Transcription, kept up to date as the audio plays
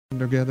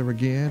together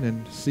again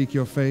and seek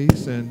your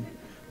face and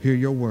hear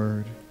your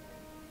word.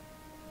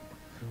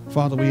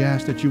 Father, we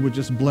ask that you would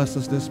just bless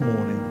us this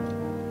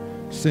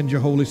morning. Send your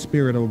Holy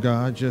Spirit, oh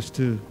God, just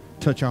to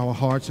touch our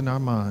hearts and our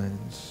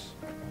minds.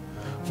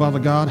 Father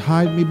God,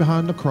 hide me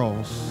behind the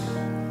cross.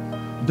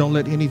 Don't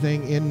let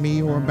anything in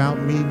me or about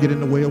me get in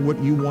the way of what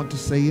you want to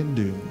say and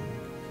do.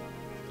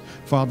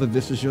 Father,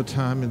 this is your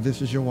time and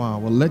this is your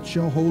hour. Let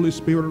your Holy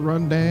Spirit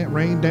rain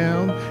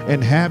down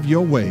and have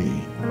your way.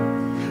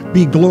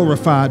 Be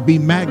glorified, be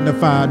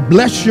magnified.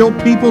 Bless your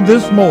people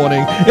this morning.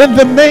 In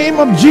the name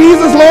of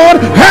Jesus, Lord,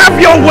 have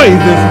your way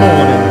this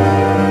morning.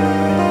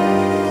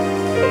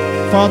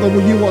 Father,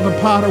 when you are the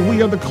potter,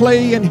 we are the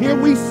clay, and here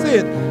we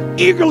sit,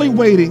 eagerly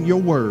waiting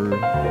your word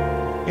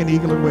and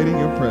eagerly waiting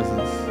your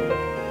presence.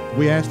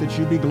 We ask that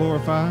you be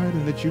glorified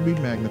and that you be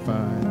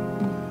magnified.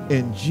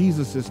 In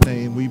Jesus'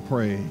 name we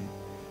pray.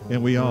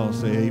 And we all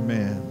say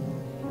amen.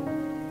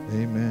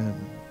 Amen.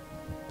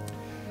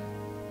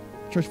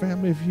 Church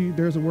family,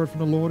 there's a word from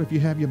the Lord. If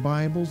you have your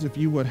Bibles, if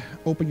you would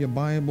open your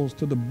Bibles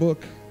to the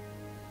book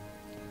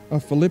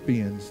of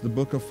Philippians, the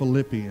book of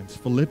Philippians,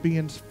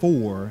 Philippians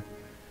 4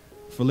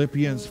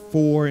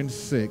 and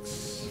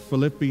 6,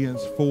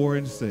 Philippians 4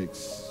 and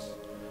 6.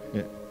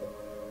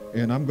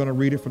 And I'm going to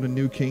read it from the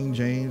New King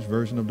James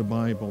Version of the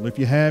Bible. If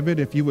you have it,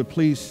 if you would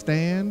please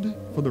stand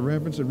for the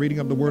reverence and reading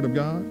of the Word of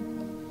God.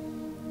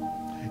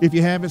 If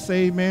you have it,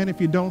 say amen.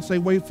 If you don't, say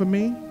wait for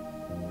me.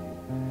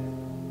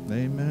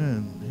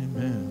 Amen.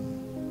 Amen.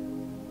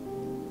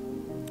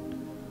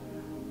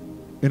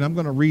 And I'm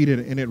going to read it,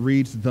 and it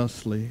reads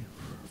thusly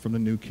from the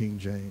New King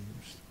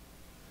James.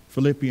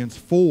 Philippians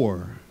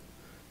 4,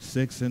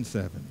 6 and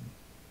 7.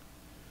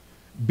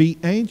 Be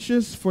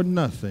anxious for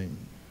nothing,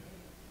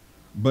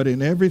 but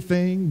in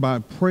everything by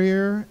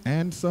prayer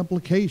and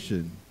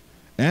supplication,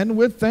 and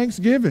with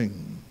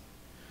thanksgiving,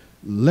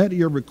 let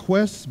your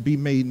requests be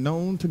made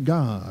known to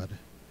God,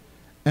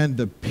 and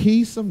the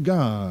peace of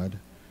God,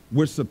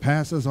 which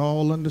surpasses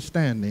all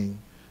understanding,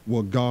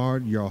 will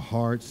guard your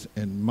hearts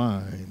and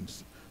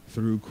minds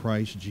through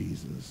Christ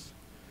Jesus.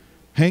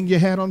 Hang your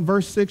hat on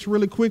verse 6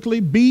 really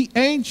quickly. Be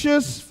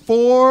anxious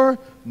for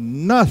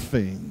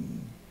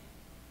nothing.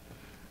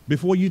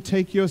 Before you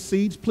take your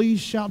seats, please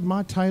shout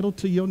my title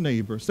to your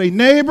neighbor. Say,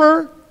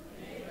 neighbor,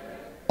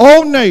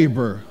 oh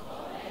neighbor,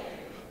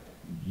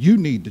 you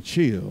need to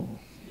chill.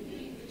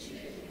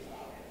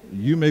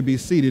 You may be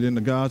seated in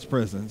God's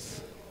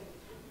presence.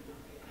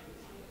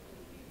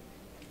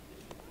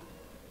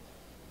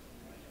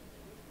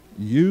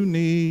 You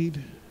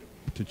need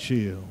to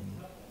chill.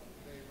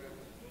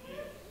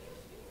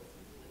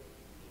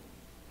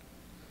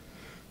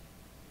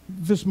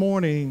 This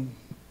morning,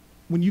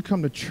 when you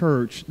come to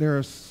church,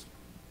 there's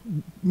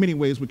many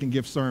ways we can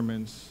give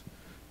sermons.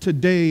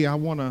 Today, I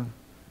want to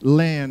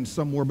land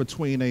somewhere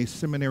between a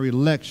seminary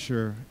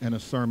lecture and a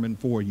sermon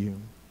for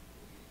you.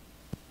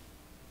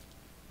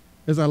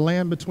 As I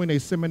land between a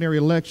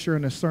seminary lecture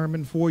and a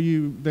sermon for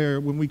you,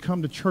 when we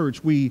come to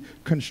church, we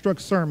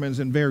construct sermons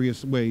in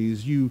various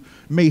ways. You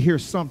may hear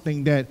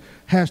something that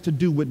has to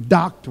do with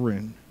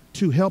doctrine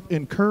to help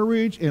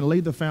encourage and lay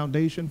the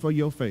foundation for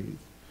your faith.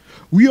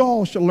 We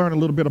all should learn a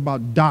little bit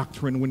about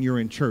doctrine when you're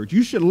in church.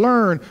 You should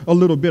learn a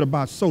little bit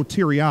about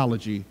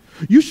soteriology.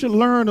 You should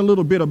learn a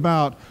little bit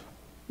about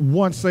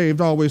once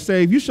saved, always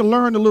saved. You should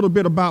learn a little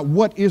bit about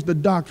what is the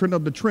doctrine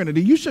of the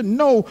Trinity. You should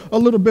know a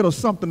little bit of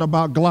something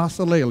about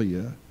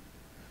glossolalia.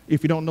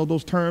 If you don't know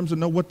those terms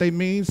and know what they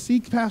mean,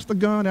 seek Pastor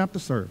Gunn after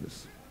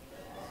service.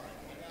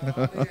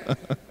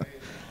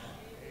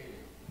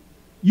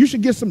 You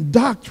should get some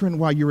doctrine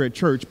while you're at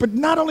church. But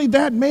not only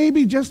that,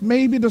 maybe, just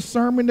maybe, the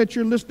sermon that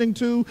you're listening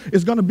to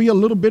is going to be a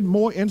little bit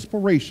more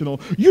inspirational.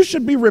 You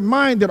should be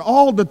reminded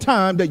all the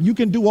time that you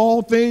can do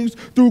all things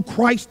through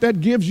Christ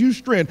that gives you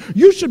strength.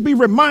 You should be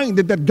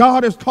reminded that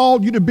God has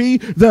called you to be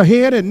the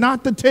head and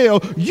not the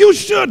tail. You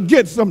should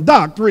get some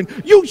doctrine.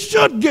 You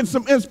should get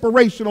some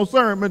inspirational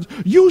sermons.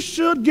 You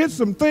should get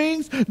some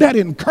things that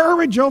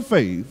encourage your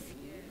faith.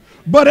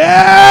 But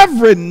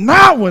every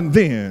now and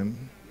then,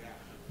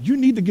 you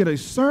need to get a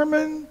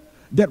sermon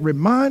that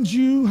reminds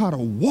you how to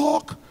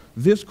walk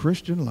this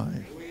Christian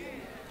life.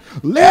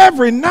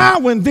 Every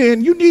now and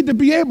then, you need to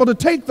be able to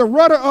take the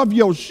rudder of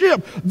your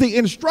ship, the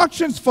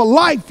instructions for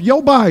life,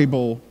 your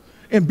Bible,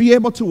 and be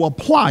able to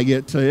apply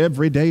it to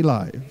everyday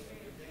life.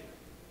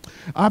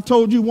 I've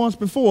told you once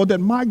before that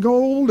my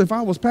goal, if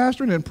I was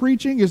pastoring and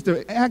preaching, is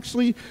to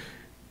actually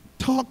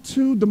talk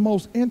to the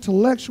most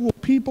intellectual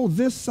people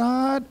this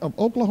side of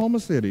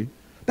Oklahoma City.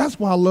 That's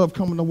why I love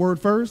coming to Word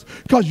First,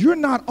 because you're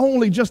not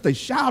only just a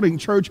shouting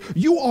church,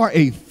 you are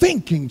a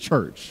thinking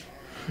church.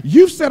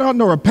 You sit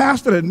under a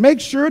pastor that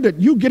makes sure that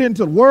you get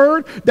into the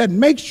Word, that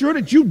makes sure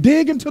that you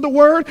dig into the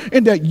Word,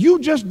 and that you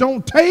just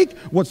don't take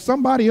what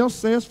somebody else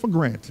says for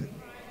granted.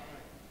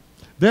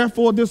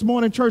 Therefore, this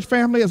morning, church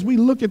family, as we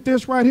look at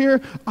this right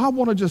here, I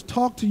want to just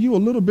talk to you a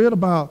little bit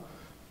about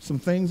some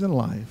things in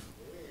life.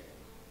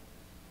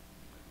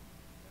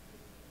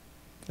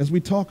 As we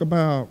talk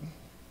about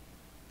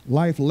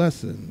life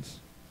lessons,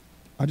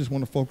 I just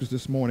want to focus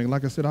this morning.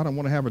 Like I said, I don't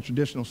want to have a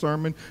traditional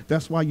sermon.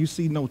 That's why you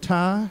see no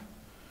tie.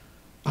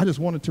 I just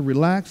wanted to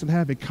relax and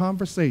have a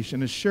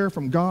conversation and share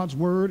from God's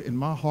word in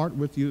my heart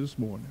with you this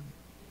morning.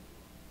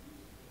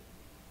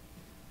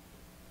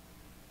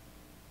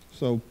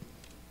 So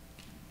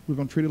we're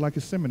going to treat it like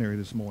a seminary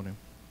this morning.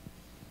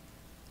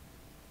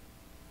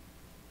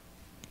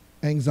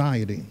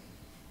 Anxiety.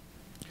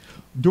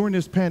 During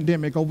this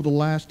pandemic, over the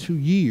last 2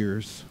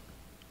 years,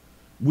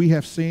 we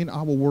have seen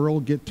our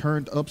world get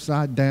turned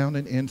upside down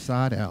and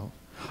inside out.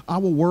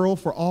 Our world,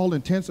 for all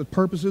intents and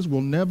purposes,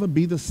 will never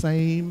be the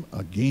same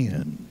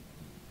again.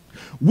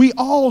 We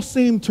all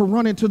seem to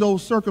run into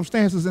those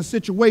circumstances and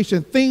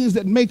situations, things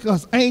that make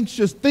us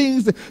anxious,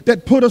 things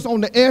that put us on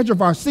the edge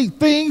of our seat,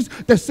 things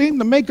that seem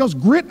to make us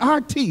grit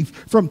our teeth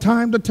from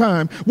time to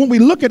time. When we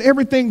look at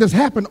everything that's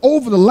happened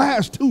over the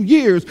last 2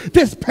 years,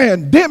 this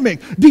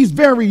pandemic, these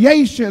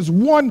variations,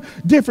 one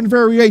different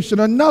variation,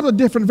 another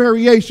different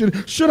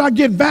variation. Should I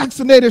get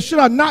vaccinated? Should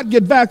I not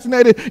get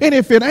vaccinated? And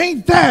if it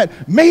ain't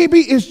that,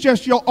 maybe it's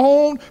just your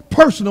own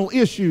personal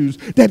issues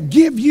that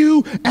give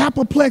you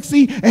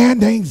apoplexy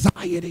and anxiety.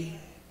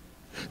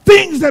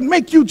 Things that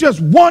make you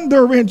just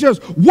wonder and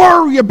just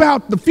worry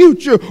about the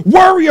future,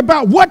 worry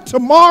about what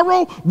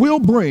tomorrow will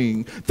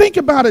bring. Think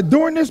about it.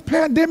 During this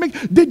pandemic,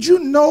 did you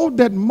know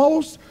that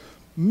most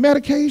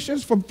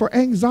medications for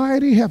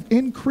anxiety have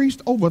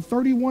increased over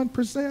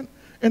 31%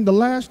 in the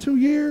last 2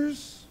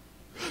 years?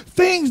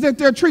 Things that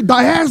they're treating,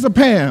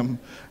 diazepam,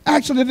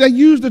 actually they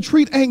use to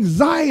treat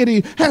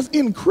anxiety, has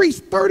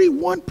increased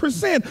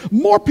 31%.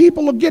 More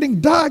people are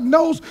getting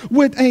diagnosed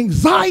with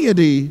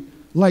anxiety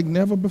like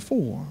never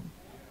before.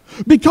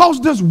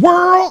 Because this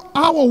world,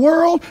 our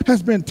world,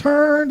 has been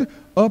turned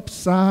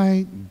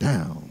upside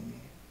down.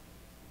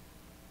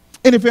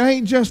 And if it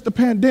ain't just the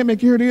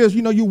pandemic, here it is,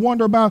 you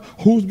wonder about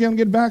who's going to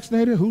get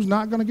vaccinated, who's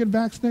not going to get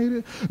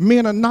vaccinated. Me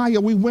and Anaya,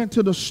 we went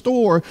to the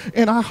store,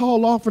 and I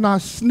hauled off and I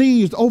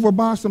sneezed over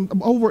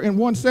in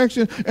one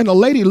section, and the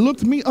lady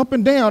looked me up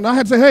and down. I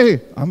had to say,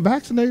 hey, I'm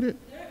vaccinated.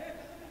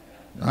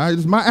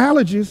 It's my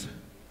allergies.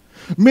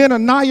 Me and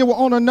Anaya were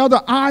on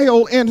another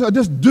aisle, and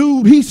this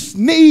dude, he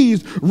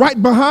sneezed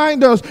right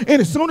behind us,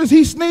 and as soon as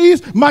he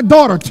sneezed, my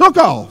daughter took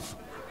off.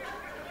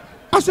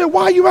 I said,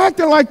 why are you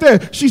acting like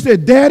that? She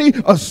said, Daddy,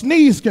 a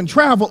sneeze can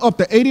travel up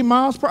to 80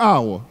 miles per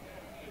hour.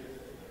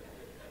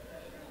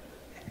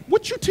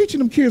 What you teaching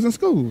them kids in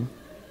school?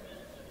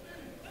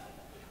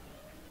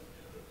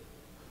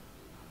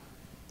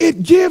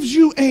 It gives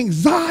you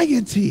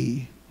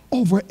anxiety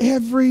over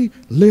every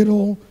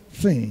little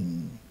thing.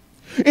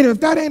 And if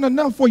that ain't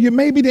enough for you,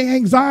 maybe the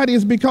anxiety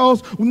is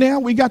because now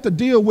we got to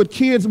deal with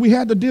kids. We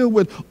had to deal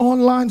with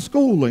online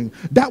schooling.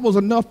 That was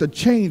enough to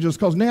change us,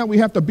 because now we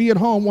have to be at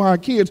home with our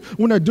kids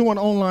when they're doing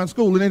online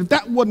schooling. And if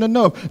that wasn't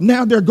enough,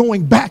 now they're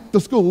going back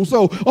to school.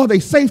 So are they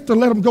safe to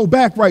let them go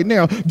back right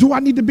now? Do I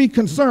need to be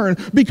concerned?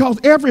 Because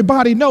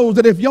everybody knows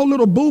that if your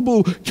little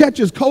boo-boo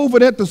catches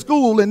COVID at the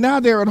school and now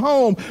they're at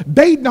home,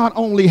 they not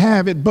only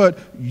have it, but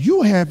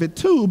you have it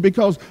too,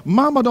 because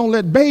mama don't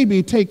let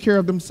baby take care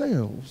of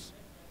themselves.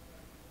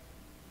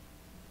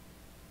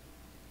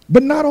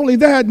 But not only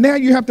that, now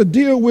you have to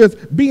deal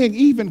with being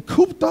even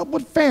cooped up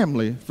with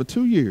family for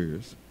 2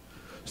 years.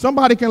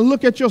 Somebody can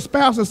look at your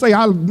spouse and say,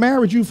 I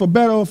married you for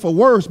better or for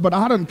worse, but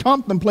I done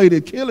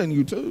contemplated killing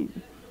you too.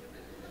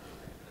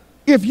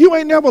 If you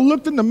ain't never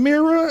looked in the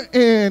mirror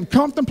and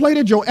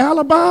contemplated your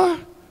alibi,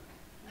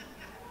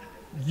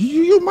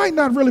 you might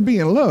not really be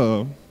in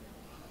love.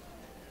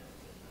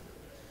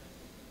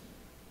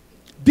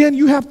 Then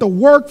you have to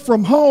work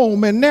from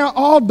home, and now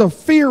all the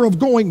fear of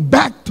going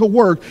back to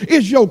work.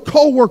 Is your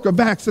coworker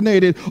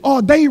vaccinated?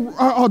 Are they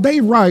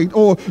right?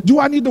 Or do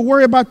I need to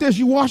worry about this?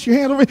 You wash your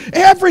hands over it.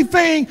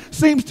 Everything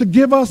seems to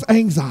give us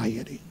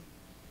anxiety.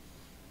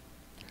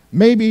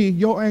 Maybe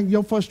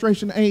your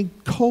frustration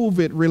ain't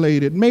COVID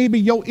related. Maybe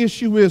your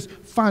issue is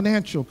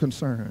financial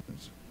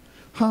concerns.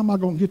 How am I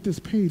going to get this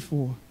paid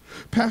for?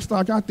 Pastor,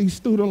 I got these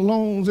student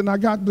loans, and I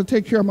got to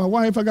take care of my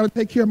wife. I got to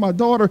take care of my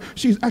daughter.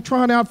 She's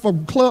trying out for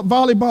club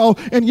volleyball,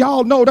 and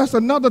y'all know that's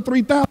another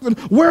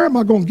 $3,000. Where am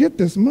I going to get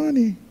this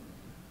money?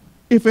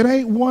 If it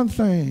ain't one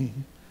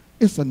thing,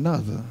 it's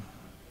another.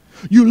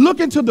 You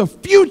look into the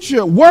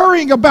future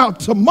worrying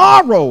about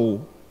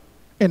tomorrow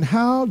and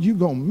how you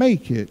going to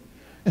make it,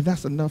 and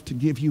that's enough to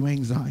give you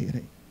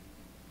anxiety.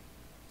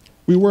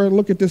 We were to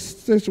look at this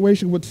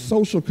situation with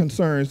social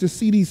concerns, the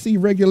CDC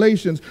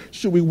regulations.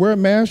 Should we wear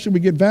masks? Should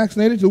we get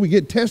vaccinated? Should we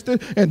get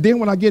tested? And then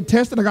when I get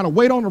tested, I got to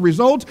wait on the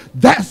results.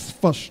 That's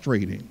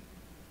frustrating.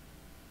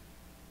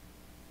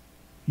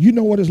 You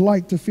know what it's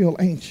like to feel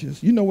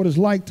anxious. You know what it's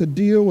like to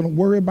deal and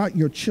worry about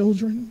your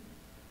children.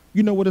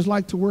 You know what it's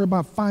like to worry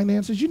about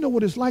finances. You know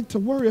what it's like to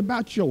worry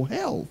about your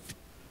health.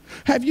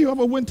 Have you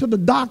ever went to the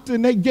doctor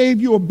and they gave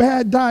you a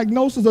bad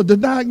diagnosis, or the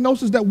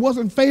diagnosis that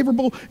wasn't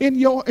favorable in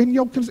your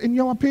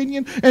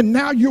opinion, and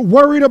now you're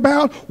worried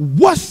about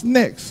what's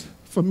next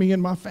for me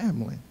and my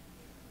family?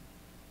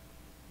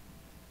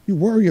 You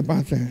worry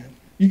about that.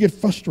 You get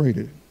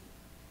frustrated.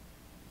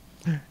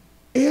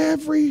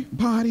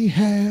 Everybody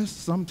has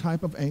some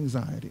type of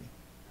anxiety.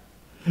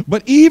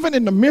 But even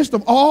in the midst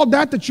of all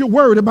that you're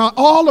worried about,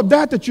 all of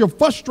that you're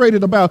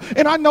frustrated about,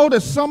 and I know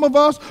that some of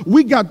us,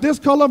 we got this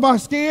color of our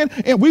skin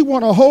and we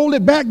want to hold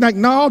it back like,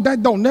 no,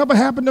 that don't never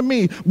happen to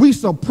me. We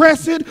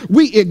suppress it,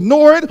 we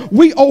ignore it,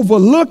 we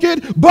overlook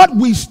it, but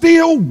we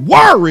still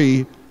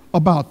worry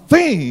about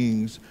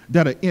things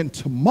that are in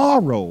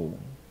tomorrow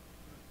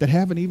that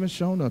haven't even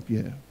shown up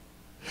yet.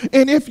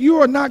 And if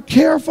you are not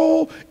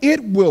careful,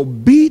 it will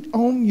beat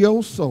on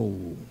your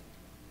soul.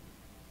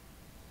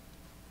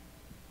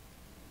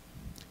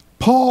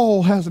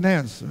 Paul has an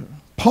answer.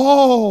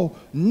 Paul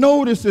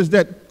notices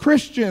that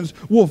Christians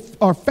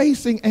are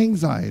facing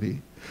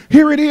anxiety.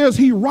 Here it is.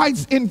 He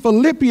writes in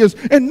Philippians,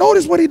 and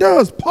notice what he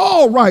does.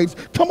 Paul writes,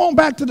 come on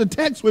back to the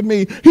text with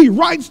me. He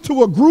writes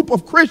to a group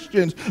of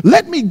Christians.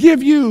 Let me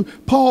give you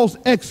Paul's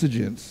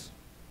exigence,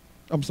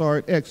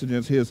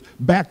 his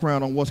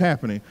background on what's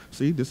happening.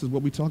 See, this is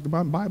what we talked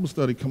about in Bible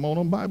study. Come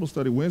on Bible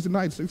study, Wednesday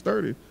night,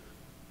 6:30.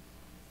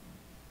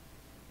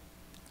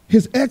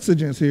 His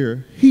exigence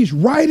here, he's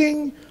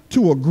writing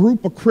to a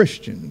group of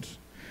Christians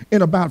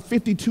in about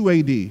 52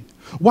 AD.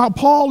 While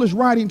Paul is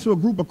writing to a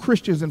group of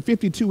Christians in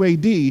 52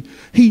 AD,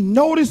 he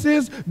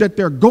notices that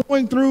they're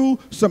going through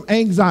some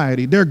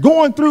anxiety. They're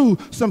going through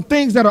some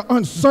things that are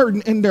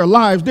uncertain in their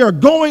lives. They're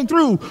going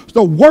through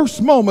the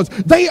worst moments.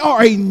 They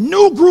are a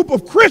new group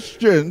of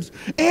Christians,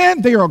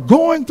 and they are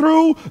going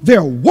through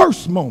their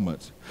worst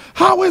moments.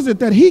 How is it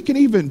that he can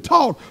even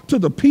talk to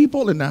the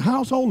people in the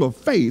household of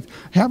faith?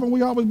 Haven't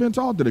we always been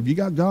taught that if you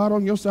got God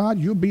on your side,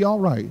 you'll be all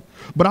right?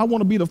 But I want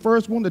to be the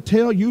first one to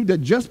tell you that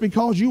just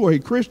because you are a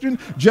Christian,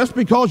 just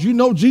because you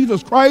know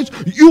Jesus Christ,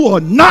 you are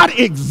not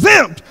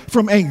exempt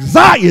from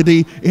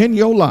anxiety in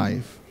your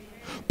life.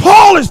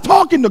 Paul is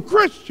talking to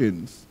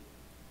Christians.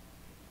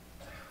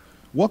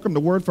 Welcome to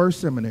Word First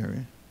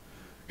Seminary.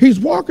 He's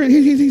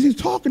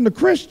talking to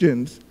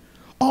Christians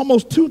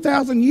almost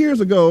 2,000 years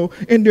ago,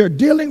 and they're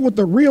dealing with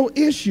the real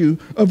issue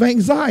of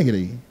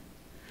anxiety.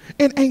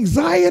 And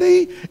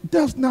anxiety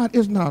is not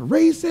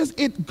racist.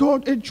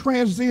 It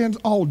transcends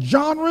all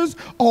genres,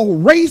 all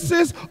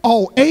races,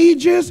 all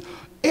ages.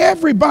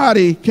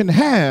 Everybody can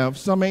have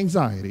some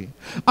anxiety.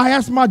 I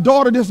asked my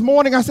daughter this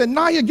morning, I said,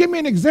 Naya, give me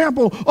an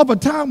example of a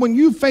time when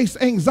you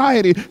faced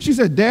anxiety. She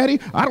said, Daddy,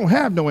 I don't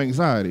have no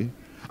anxiety.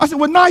 I said,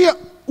 well, Naya,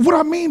 what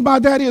I mean by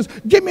that is,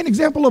 give me an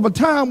example of a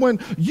time when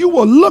you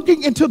were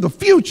looking into the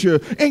future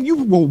and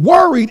you were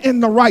worried in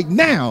the right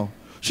now.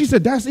 She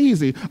said, that's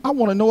easy. I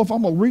want to know if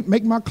I'm going to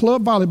make my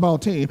club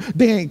volleyball team.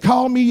 They ain't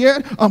called me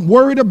yet. I'm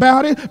worried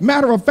about it.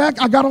 Matter of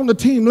fact, I got on the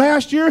team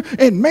last year,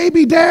 and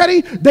maybe,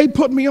 Daddy, they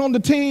put me on the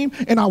team,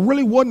 and I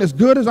really wasn't as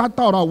good as I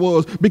thought I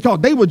was because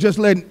they were just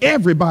letting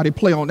everybody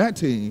play on that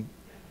team.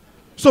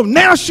 So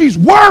now she's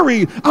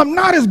worried. I'm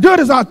not as good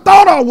as I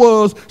thought I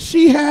was.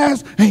 She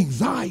has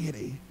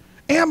anxiety.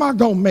 Am I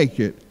going to make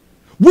it?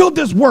 Will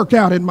this work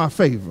out in my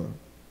favor?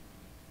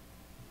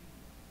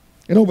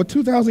 And over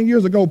 2,000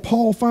 years ago,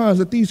 Paul finds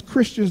that these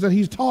Christians that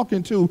he's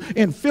talking to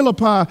in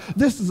Philippi,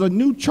 this is a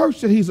new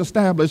church that he's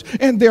established,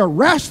 and they're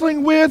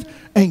wrestling with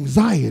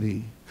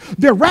anxiety.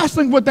 They're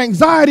wrestling with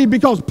anxiety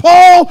because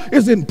Paul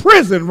is in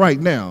prison right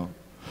now.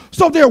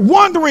 So they're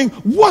wondering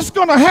what's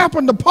going to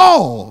happen to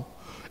Paul.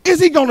 Is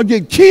he going to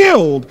get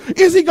killed?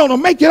 Is he going to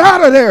make it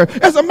out of there?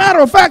 As a matter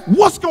of fact,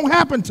 what's going to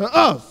happen to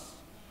us?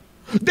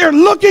 They're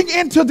looking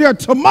into their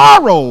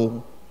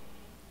tomorrow,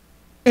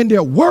 and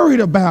they're worried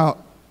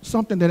about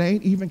something that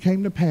ain't even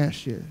came to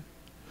pass yet.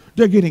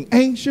 They're getting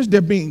anxious. They're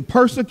being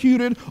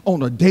persecuted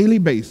on a daily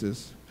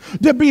basis.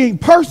 They're being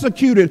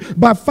persecuted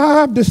by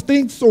 5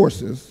 distinct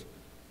sources.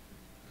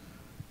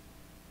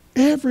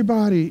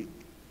 Everybody,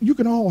 you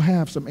can all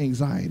have some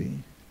anxiety.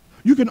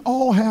 You can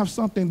all have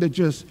something that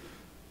just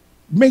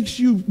makes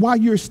you, while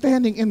you're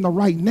standing in the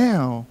right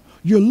now,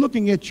 you're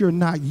looking at your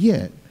not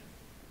yet.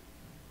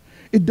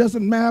 It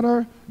doesn't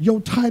matter your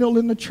title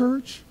in the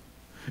church.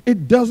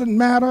 It doesn't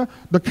matter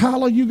the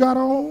collar you got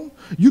on.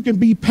 You can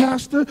be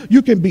pastor,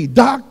 you can be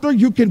doctor,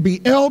 you can be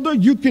elder,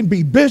 you can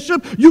be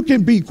bishop, you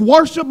can be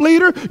worship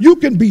leader, you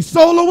can be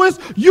soloist,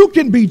 you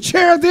can be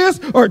chair this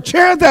or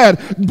chair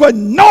that, but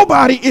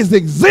nobody is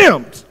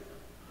exempt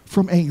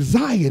from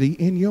anxiety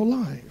in your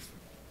life.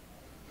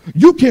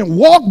 You can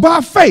walk by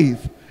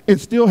faith and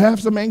still have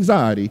some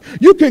anxiety.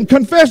 You can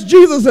confess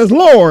Jesus as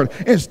Lord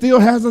and still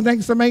have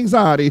some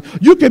anxiety.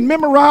 You can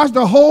memorize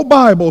the whole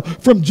Bible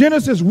from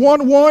Genesis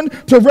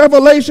 1:1 to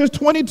Revelation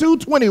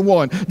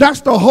 22:21.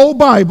 That's the whole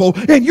Bible,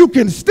 and you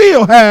can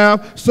still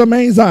have some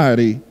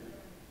anxiety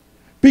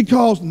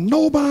because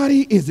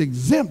nobody is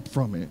exempt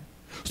from it.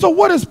 So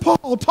what is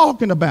Paul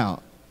talking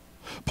about?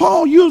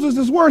 Paul uses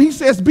this word. He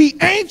says, be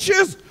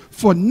anxious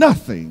for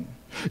nothing.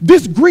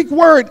 This Greek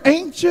word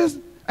anxious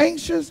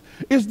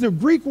is the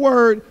Greek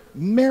word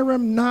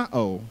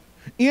merimnao,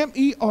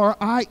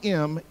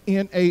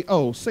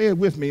 merimnao. Say it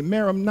with me,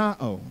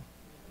 merimnao.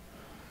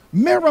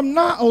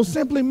 Merimnao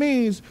simply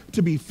means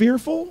to be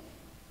fearful,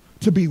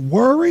 to be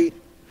worried,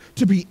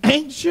 to be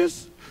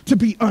anxious, to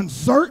be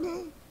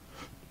uncertain,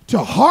 to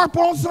harp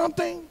on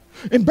something.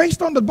 And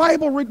based on the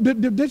Bible, the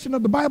edition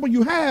of the Bible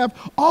you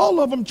have, all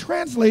of them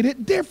translate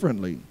it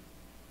differently.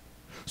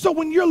 So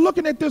when you're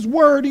looking at this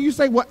word and you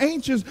say, well,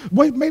 anxious,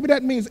 wait, maybe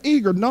that means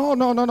eager. No.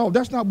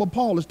 That's not what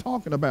Paul is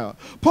talking about.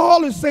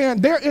 Paul is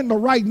saying they're in the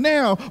right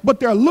now, but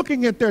they're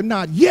looking at their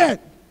not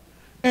yet.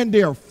 And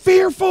they're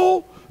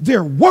fearful,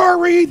 they're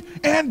worried,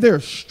 and they're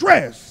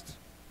stressed.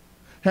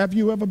 Have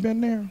you ever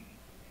been there?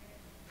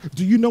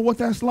 Do you know what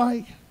that's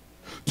like?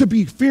 To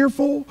be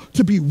fearful,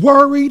 to be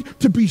worried,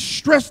 to be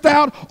stressed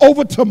out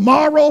over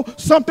tomorrow,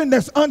 something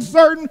that's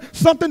uncertain,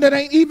 something that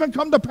ain't even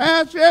come to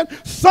pass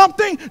yet,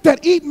 something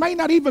that may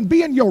not even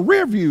be in your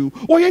rear view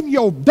or in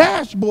your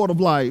dashboard of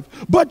life,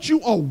 but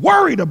you are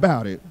worried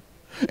about it.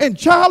 And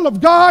child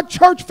of God,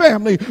 church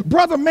family,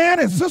 brother man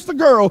and sister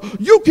girl,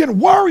 you can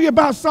worry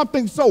about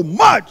something so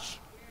much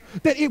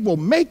that it will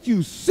make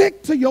you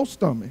sick to your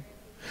stomach.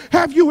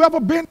 Have you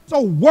ever been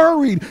so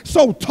worried,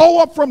 so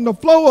tore up from the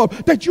floor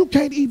up that you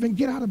can't even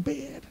get out of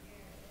bed?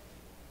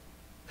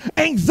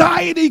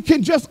 Anxiety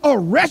can just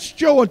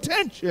arrest your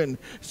attention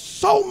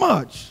so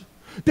much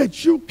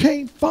that you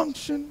can't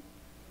function.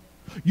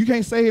 You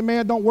can't say, hey,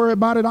 man, don't worry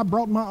about it. I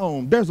brought my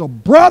own. There's a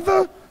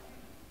brother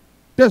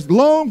that's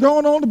long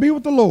gone on to be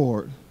with the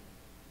Lord.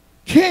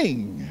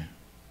 King.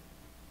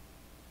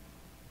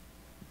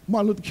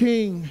 Martin Luther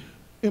King,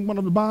 in one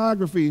of the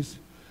biographies,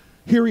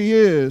 here he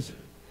is.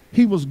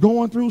 He was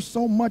going through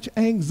so much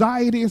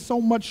anxiety and so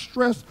much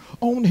stress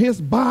on his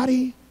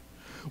body.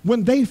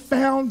 When they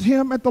found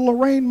him at the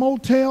Lorraine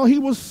Motel, he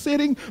was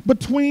sitting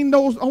between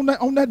those on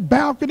that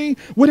balcony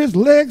with his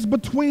legs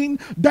between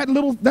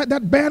that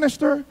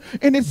banister,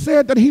 and it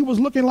said that he was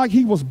looking like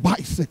he was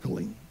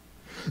bicycling.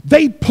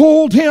 They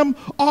pulled him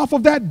off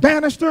of that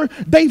banister.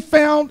 They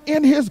found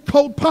in his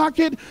coat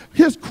pocket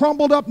his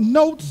crumbled up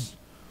notes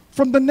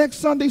from the next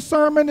Sunday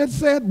sermon that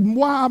said,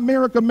 "Why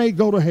America may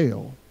go to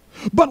hell."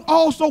 But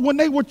also when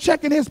they were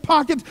checking his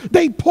pockets,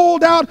 they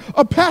pulled out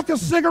a pack of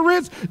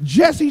cigarettes.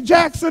 Jesse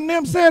Jackson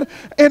them said,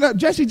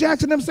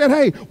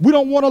 hey, we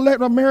don't want to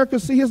let America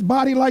see his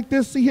body like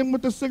this, see him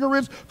with the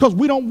cigarettes, because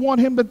we don't want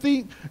him to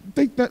think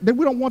that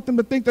we don't want them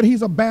to think that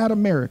he's a bad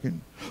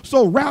American.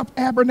 So Ralph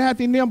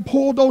Abernathy and them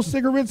pulled those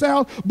cigarettes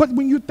out. But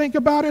when you think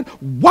about it,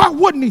 why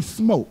wouldn't he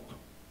smoke?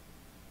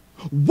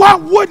 Why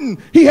wouldn't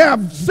he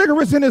have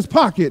cigarettes in his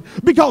pocket?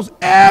 Because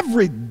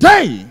every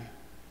day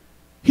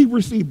he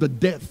received a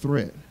death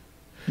threat.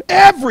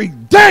 Every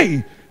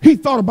day he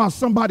thought about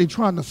somebody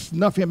trying to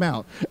snuff him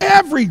out.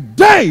 Every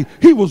day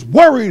he was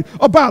worried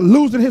about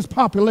losing his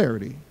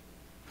popularity.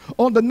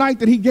 On the night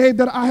that he gave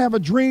that I Have a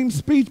Dream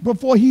speech,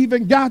 before he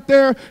even got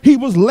there, he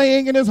was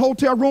laying in his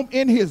hotel room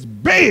in his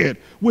bed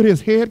with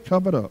his head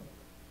covered up.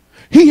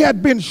 He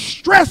had been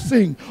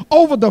stressing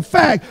over the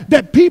fact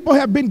that people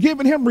have been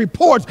giving him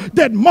reports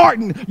that,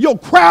 Martin, your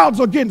crowds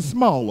are getting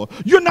smaller.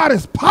 You're not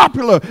as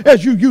popular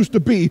as you used to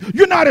be.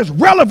 You're not as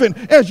relevant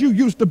as you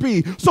used to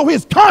be. So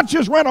his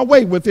conscience ran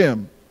away with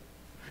him.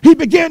 He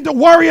began to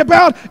worry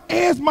about,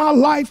 is my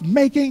life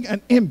making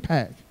an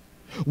impact?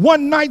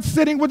 One night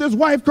sitting with his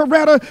wife,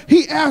 Coretta,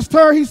 he asked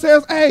her, he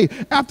says, hey,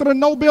 after the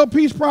Nobel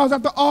Peace Prize,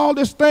 after all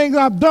this things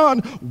I've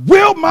done,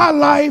 will my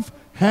life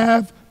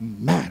have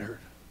mattered?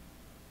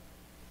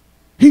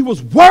 He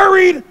was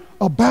worried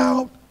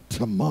about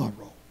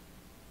tomorrow.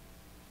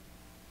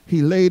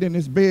 He laid in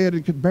his bed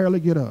and could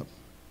barely get up.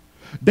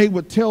 They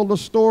would tell the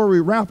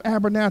story, Ralph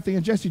Abernathy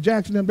and Jesse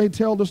Jackson, they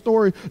tell the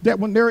story that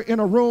when they're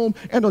in a room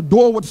and the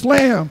door would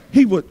slam,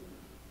 he would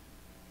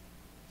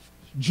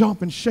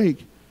jump and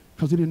shake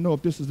because he didn't know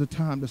if this is the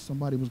time that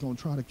somebody was going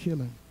to try to kill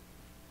him.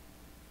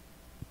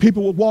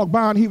 People would walk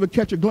by and he would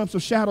catch a glimpse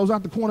of shadows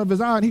out the corner of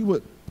his eye and he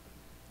would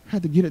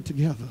have to get it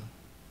together.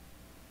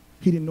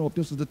 He didn't know if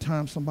this was the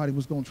time somebody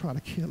was going to try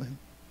to kill him.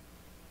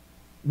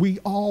 We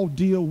all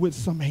deal with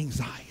some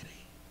anxiety.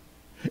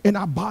 And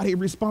our body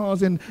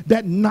responds. And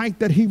that night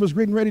that he was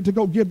getting ready to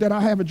go give that I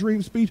Have a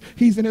Dream speech,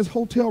 he's in his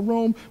hotel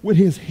room with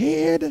his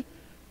head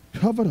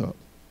covered up,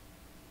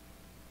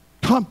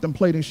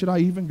 contemplating, should I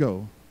even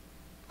go?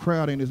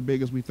 Crowd ain't as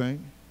big as we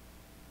think.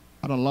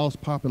 I done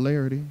lost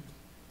popularity.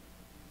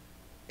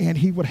 And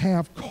he would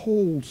have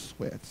cold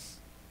sweats.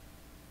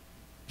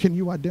 Can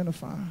you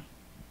identify?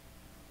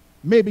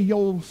 Maybe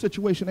your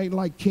situation ain't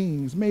like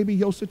King's. Maybe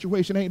your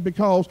situation ain't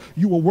because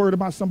you were worried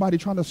about somebody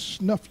trying to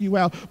snuff you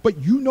out. But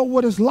you know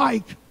what it's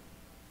like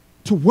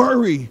to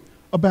worry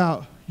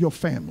about your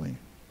family.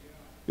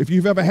 If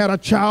you've ever had a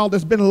child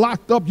that's been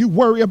locked up, you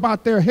worry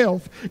about their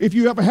health. If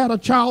you ever had a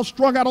child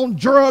strung out on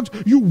drugs,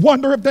 you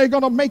wonder if they're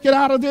going to make it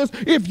out of this.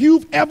 If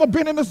you've ever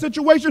been in a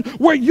situation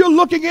where you're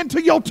looking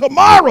into your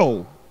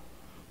tomorrow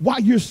while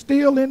you're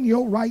still in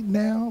your right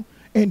now,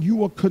 and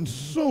you are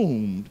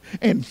consumed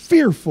and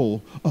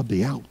fearful of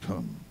the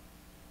outcome.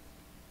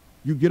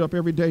 You get up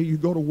every day, you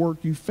go to work,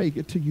 you fake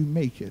it till you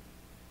make it.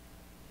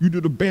 You do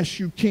the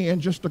best you can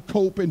just to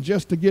cope and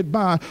just to get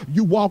by.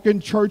 You walk in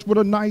church with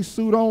a nice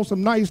suit on,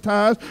 some nice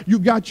ties. You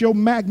got your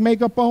MAC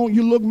makeup on.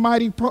 You look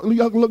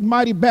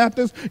mighty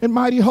Baptist and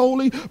mighty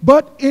holy.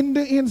 But in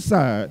the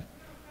inside,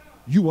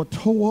 you are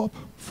tore up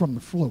from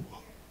the floor.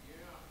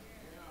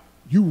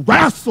 you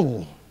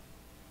wrestle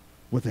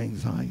with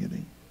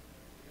anxiety.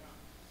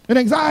 And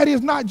anxiety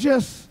is not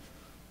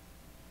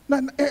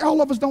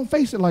all of us don't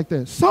face it like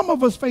that. Some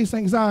of us face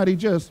anxiety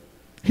just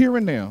here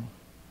and now.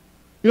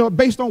 You know,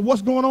 based on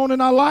what's going on in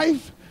our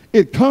life,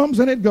 it comes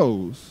and it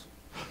goes.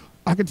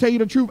 I can tell you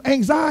the truth,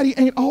 anxiety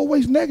ain't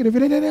always negative,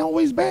 and it ain't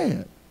always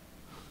bad.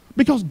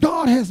 Because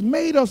God has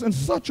made us in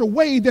such a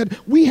way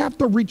that we have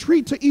to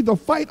retreat to either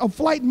fight or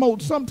flight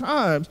mode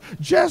sometimes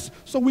just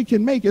so we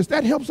can make it.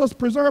 That helps us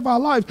preserve our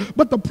lives.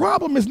 But the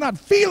problem is not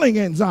feeling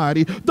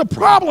anxiety. The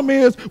problem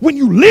is when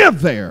you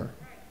live there.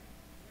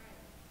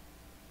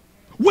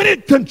 When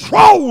it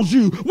controls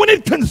you, when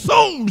it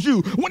consumes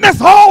you, when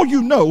that's all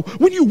you know.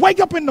 When you wake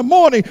up in the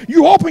morning,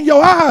 you open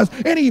your eyes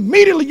and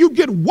immediately you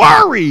get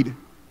worried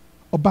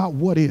about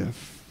what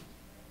if.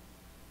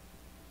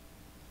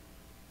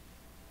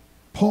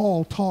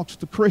 Paul talks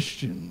to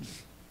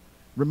Christians,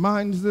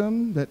 reminds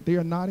them that they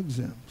are not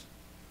exempt.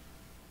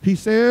 He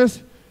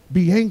says,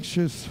 be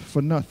anxious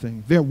for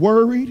nothing. They're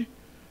worried,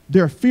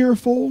 they're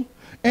fearful,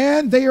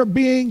 and they are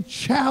being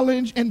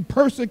challenged and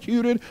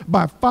persecuted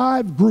by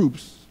 5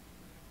 groups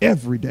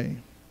every day.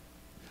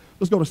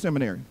 Let's go to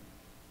seminary.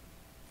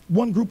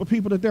 One group of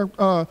people that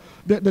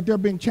they're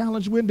being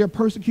challenged with, they're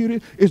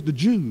persecuted, is the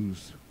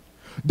Jews.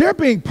 They're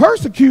being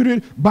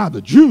persecuted by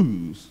the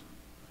Jews.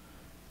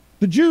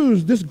 The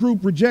Jews, this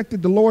group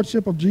rejected the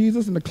lordship of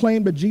Jesus and the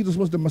claim that Jesus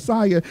was the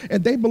Messiah,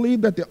 and they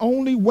believed that the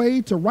only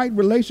way to right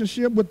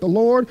relationship with the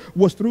Lord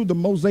was through the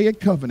Mosaic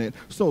covenant.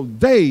 So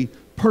they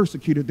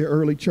persecuted the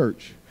early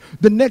church.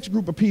 The next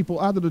group of people,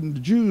 other than the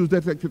Jews,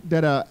 the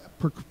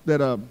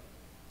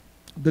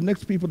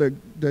next people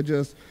that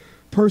just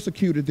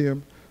persecuted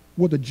them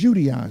were the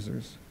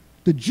Judaizers.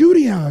 The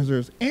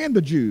Judaizers and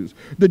the Jews.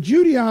 The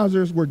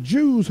Judaizers were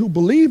Jews who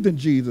believed in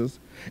Jesus,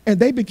 and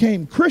they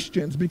became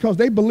Christians because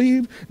they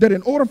believed that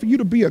in order for you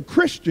to be a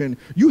Christian,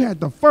 you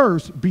had to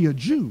first be a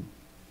Jew.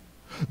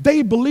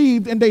 They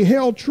believed and they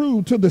held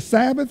true to the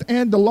Sabbath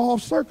and the law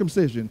of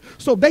circumcision.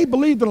 So they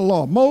believed in the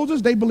law of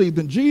Moses, they believed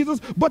in Jesus,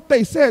 but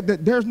they said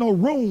that there's no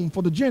room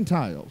for the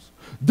Gentiles.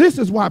 This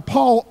is why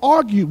Paul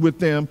argued with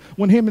them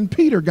when him and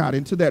Peter got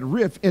into that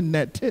rift in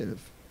that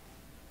tiff.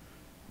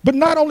 But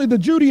not only the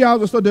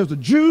Judaizers, so there's the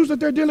Jews that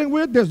they're dealing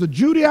with, there's the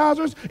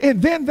Judaizers, and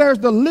then there's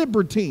the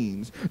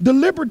libertines. The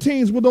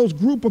libertines were those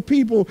group of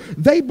people,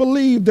 they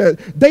believed that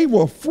they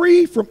were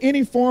free from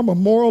any form of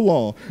moral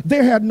law.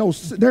 They had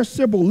their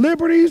civil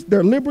liberties,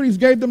 their liberties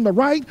gave them the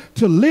right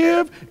to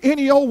live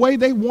any old way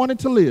they wanted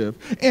to live.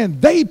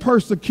 And they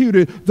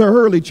persecuted the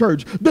early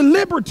church. The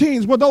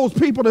libertines were those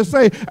people that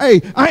say,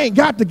 hey, I ain't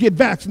got to get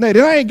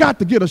vaccinated, I ain't got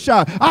to get a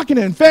shot. I can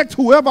infect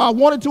whoever I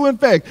wanted to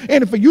infect.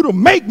 And for you to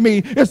make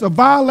me, it's a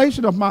violation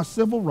of my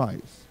civil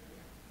rights.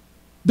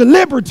 The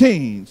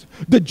libertines,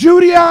 the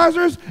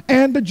Judaizers,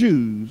 and the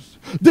Jews.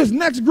 This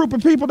next group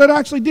of people that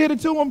actually did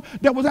it to them,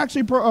 that was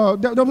actually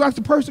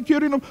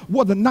persecuting them,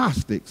 were the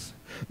Gnostics.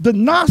 The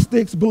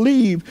Gnostics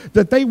believed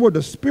that they were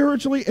the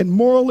spiritually and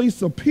morally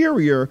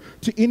superior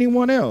to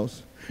anyone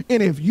else.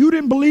 And if you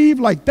didn't believe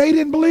like they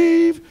didn't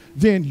believe,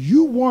 then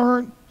you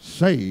weren't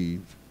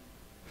saved.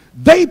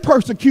 They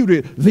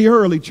persecuted the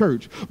early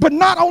church. But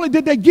not only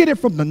did they get it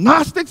from the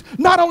Gnostics,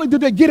 not only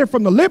did they get it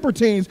from the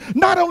libertines,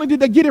 not only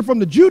did they get it from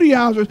the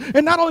Judaizers,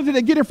 and not only did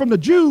they get it from the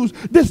Jews,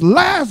 this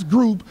last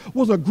group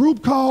was a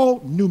group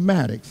called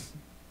pneumatics,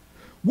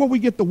 where we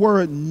get the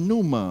word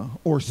pneuma,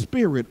 or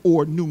spirit,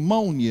 or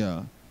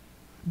pneumonia.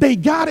 They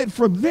got it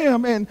from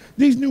them, and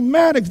these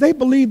pneumatics, they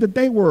believed that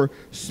they were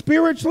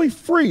spiritually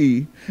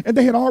free, and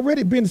they had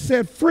already been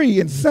set free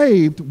and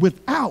saved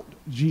without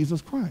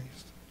Jesus Christ.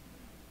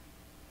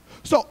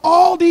 So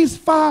all these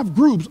 5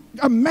 groups,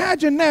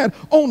 imagine that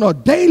on a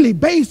daily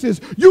basis,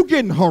 you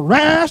getting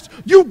harassed,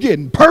 you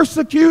getting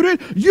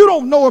persecuted, you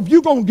don't know if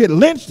you're going to get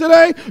lynched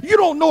today, you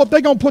don't know if they're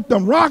going to put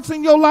them rocks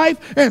in your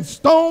life and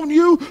stone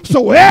you.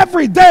 So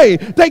every day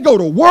they go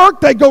to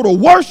work, they go to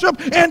worship,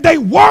 and they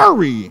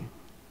worry.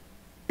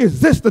 Is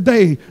this the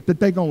day that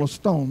they're going to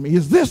stone me?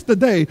 Is this the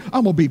day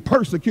I'm going to be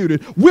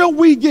persecuted? Will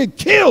we get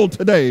killed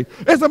today?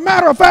 As a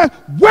matter of fact,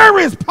 where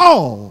is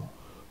Paul?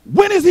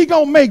 When is he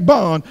going to make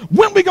bond?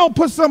 When we going to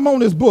put something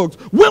on his books?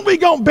 When we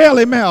going to bail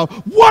him out?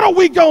 What are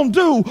we going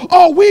to do?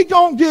 Are we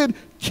going to get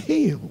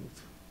killed?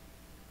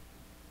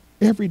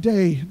 Every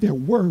day they're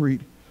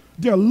worried.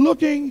 They're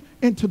looking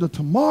into the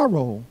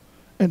tomorrow,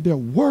 and they're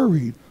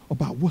worried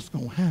about what's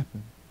going to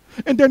happen.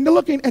 And they're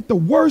looking at the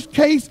worst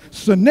case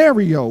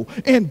scenario.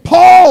 And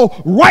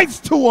Paul writes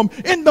to them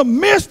in the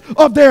midst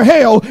of their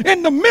hell,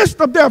 in the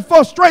midst of their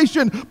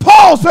frustration.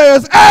 Paul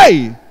says,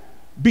 hey,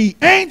 be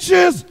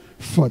anxious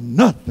for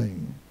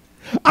nothing.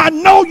 I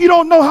know you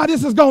don't know how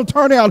this is going to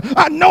turn out.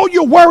 I know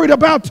you're worried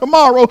about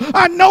tomorrow.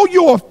 I know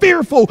you're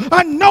fearful.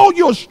 I know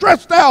you're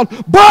stressed out.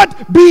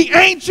 But be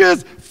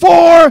anxious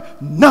for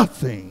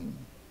nothing.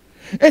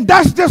 And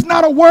that's just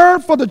not a word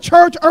for the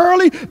church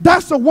early.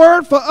 That's a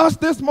word for us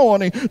this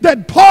morning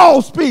that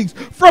Paul speaks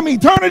from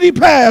eternity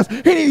past.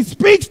 And he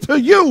speaks to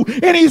you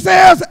and he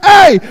says,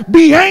 hey,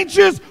 be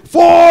anxious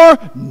for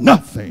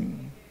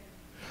nothing.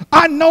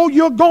 I know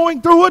you're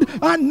going through it.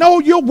 I know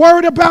you're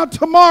worried about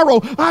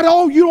tomorrow. I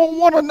know you don't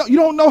want to know, you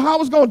don't know how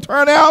it's going to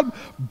turn out,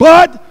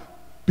 but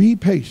be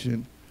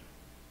patient.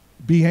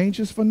 Be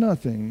anxious for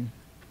nothing,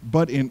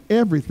 but in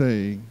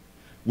everything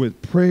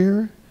with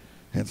prayer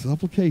and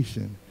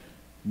supplication,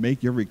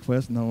 make your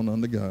request known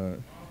unto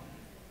God.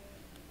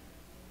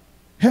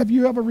 Have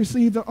you ever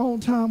received an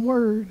on-time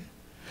word?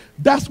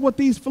 That's what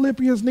these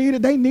Philippians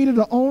needed. They needed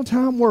an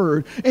on-time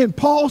word. And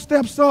Paul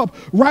steps up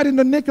right in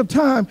the nick of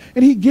time,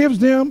 and he gives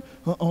them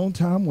an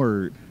on-time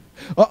word.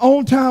 An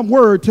on-time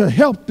word to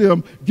help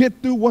them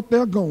get through what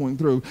they're going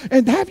through.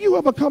 And have you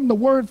ever come to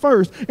Word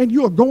First, and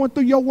you are going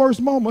through your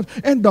worst moments,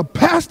 and the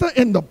pastor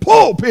in the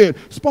pulpit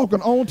spoke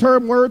an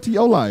on-time word to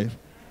your life?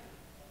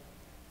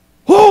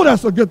 Oh,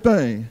 that's a good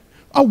thing.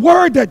 A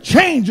word that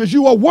changes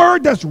you, a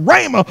word that's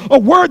rhema, a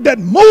word that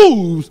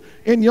moves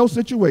in your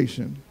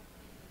situation.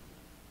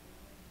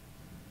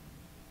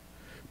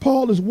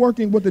 Paul is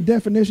working with the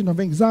definition of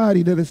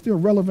anxiety that is still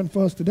relevant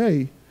for us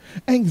today.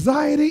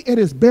 Anxiety at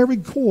its very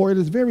core, at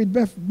its very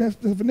best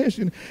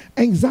definition,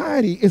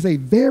 anxiety is a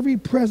very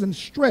present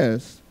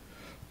stress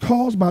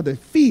caused by the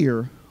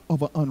fear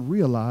of an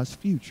unrealized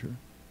future.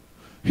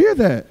 Hear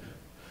that.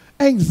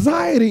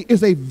 Anxiety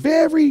is a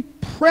very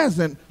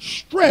present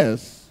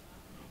stress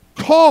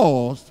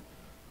caused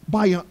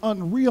by an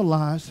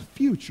unrealized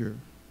future.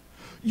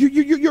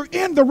 You're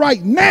in the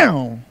right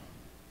now,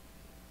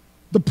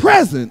 the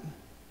present,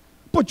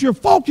 but you're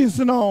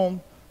focusing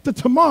on the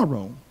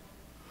tomorrow.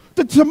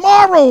 The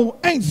tomorrow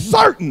ain't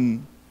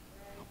certain,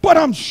 but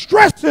I'm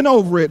stressing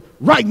over it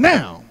right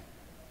now.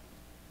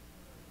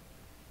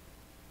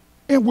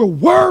 And we're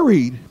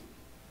worried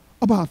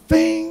about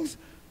things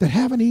that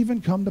haven't even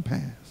come to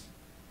pass.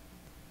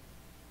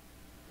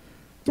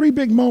 3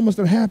 big moments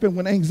that happen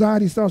when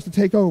anxiety starts to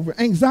take over.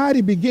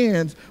 Anxiety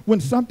begins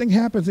when something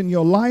happens in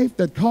your life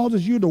that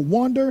causes you to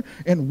wonder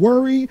and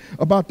worry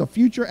about the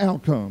future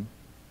outcome.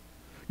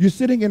 You're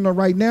sitting in the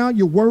right now,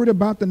 you're worried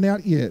about the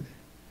not yet.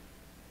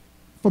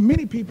 For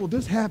many people,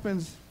 this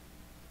happens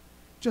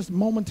just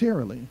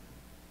momentarily.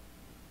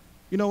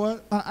 You know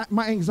what?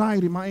 My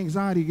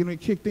anxiety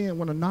kicked in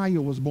when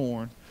Anaya was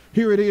born.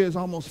 Here it is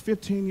almost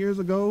 15 years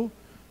ago,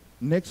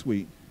 next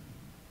week.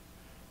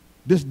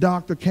 This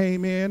doctor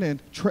came in,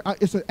 and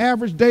it's an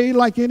average day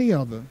like any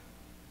other.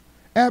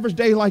 Average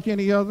day like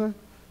any other.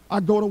 I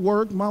go to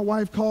work. My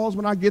wife calls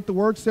when I get to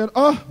work, said,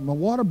 my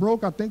water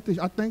broke. I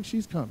think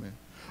she's coming.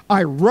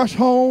 I rush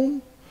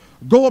home,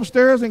 go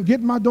upstairs and get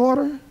my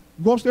daughter,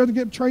 go upstairs and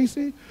get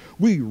Tracy.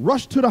 We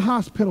rush to the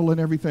hospital and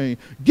everything.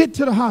 Get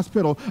to the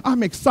hospital.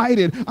 I'm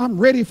excited. I'm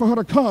ready for her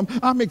to come.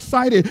 I'm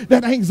excited.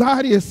 That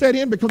anxiety is set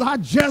in because I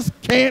just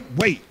can't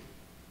wait.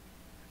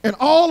 And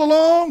all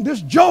along,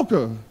 this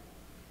joker,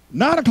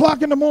 9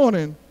 o'clock in the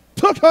morning,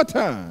 took her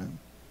time.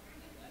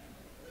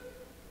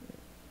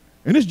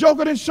 And this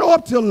joker didn't show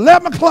up till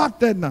 11 o'clock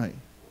that night.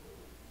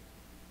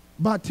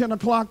 By 10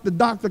 o'clock, the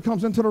doctor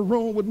comes into the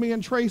room with me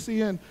and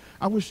Tracy, and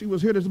I wish she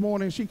was here this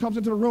morning. She comes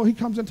into the room. He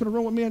comes into the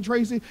room with me and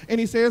Tracy, and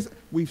he says,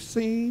 we've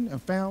seen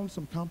and found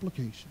some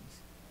complications.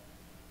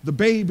 The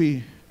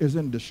baby is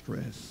in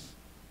distress.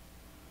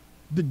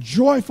 The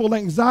joyful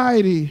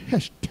anxiety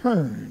has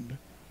turned.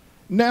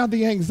 Now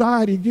the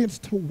anxiety gets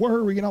to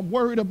worry, and I'm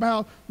worried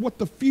about what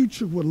the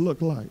future would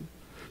look like.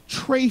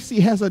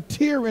 Tracy has a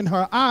tear in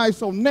her eye,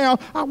 so now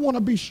I want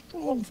to be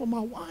strong for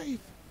my wife.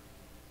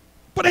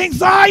 But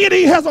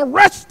anxiety has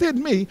arrested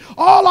me.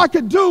 All I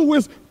could do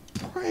is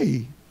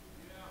pray.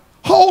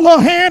 Hold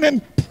her hand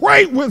and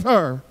pray with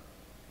her.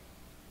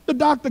 The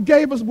doctor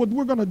gave us, well,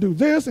 we're going to do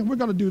this and we're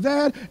going to do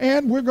that,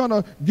 and we're going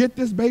to get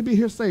this baby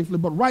here safely.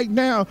 But right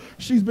now,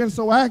 she's been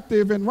so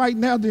active, and right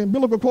now the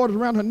umbilical cord is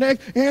around her neck,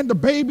 and the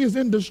baby is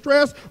in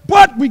distress,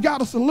 but we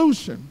got a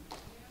solution.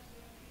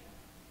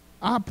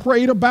 I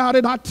prayed about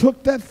it. I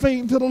took that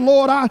thing to the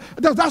Lord.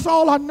 That's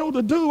all I knew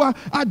to do.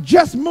 I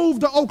just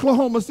moved to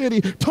Oklahoma City.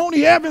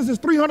 Tony Evans is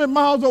 300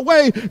 miles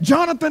away.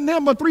 Jonathan and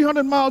them are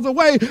 300 miles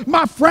away.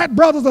 My frat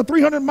brothers are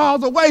 300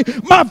 miles away.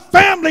 My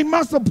family,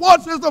 my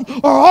support system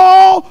are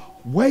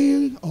all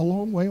a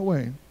long way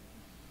away.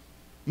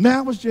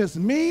 Now it's just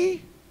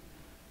me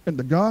and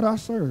the God I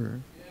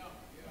serve.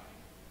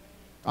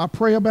 I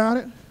pray about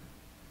it.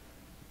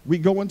 We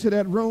go into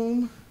that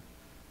room.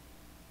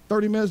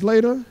 30 minutes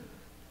later,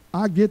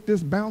 I get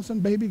this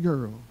bouncing baby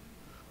girl.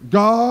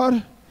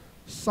 God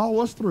saw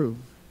us through.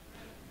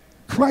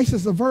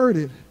 Crisis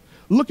averted.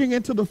 Looking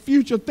into the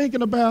future,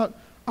 thinking about,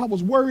 I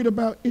was worried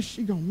about, is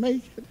she going to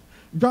make it?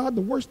 God,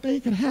 the worst thing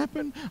can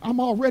happen. I'm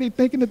already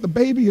thinking that the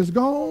baby is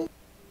gone.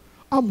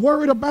 I'm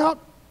worried about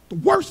the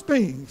worst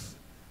things.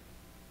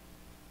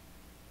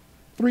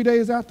 3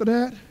 days after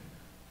that,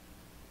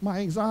 my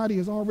anxiety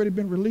has already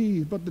been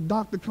relieved, but the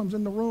doctor comes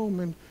in the room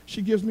and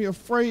she gives me a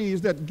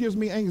phrase that gives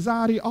me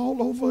anxiety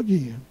all over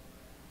again.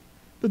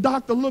 The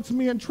doctor looks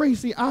me and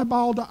Tracy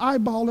eyeball to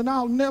eyeball, and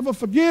I'll never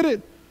forget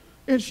it.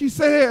 And she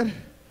said,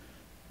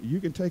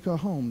 you can take her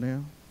home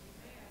now.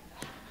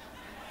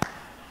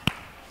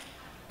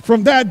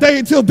 From that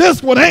day till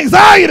this one,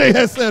 anxiety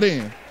has set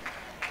in.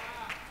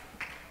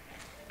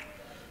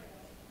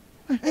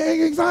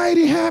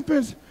 Anxiety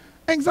happens.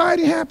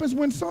 Anxiety happens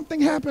when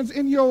something happens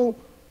in your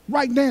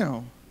right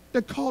now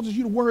that causes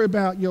you to worry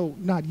about your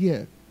not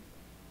yet.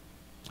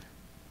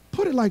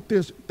 Put it like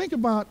this. Think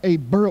about a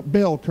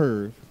bell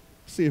curve.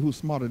 See who's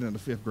smarter than the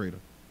fifth grader.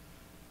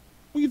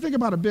 When you think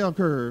about a bell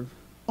curve,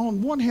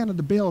 on one hand of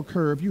the bell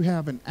curve, you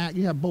have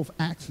both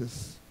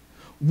axes.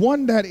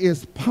 One that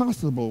is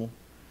possible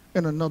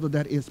and another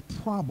that is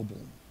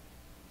probable.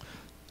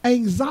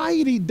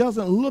 Anxiety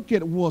doesn't look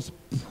at what's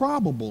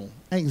probable.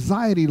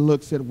 Anxiety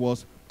looks at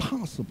what's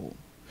possible.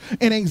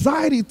 And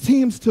anxiety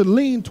tends to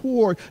lean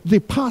toward the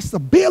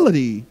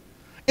possibility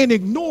and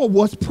ignore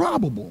what's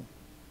probable.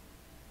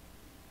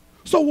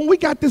 So when we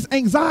got this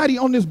anxiety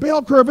on this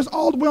bell curve, it's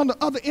all the way on the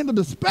other end of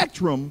the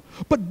spectrum,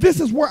 but this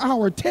is where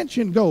our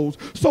attention goes.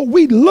 So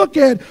we look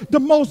at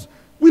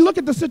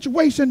the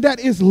situation that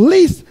is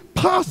least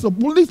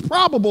possible, least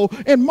probable,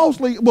 and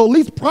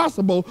least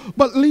possible,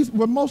 but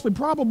mostly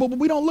probable, but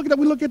we don't look at that.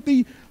 We look at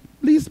the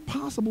least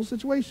possible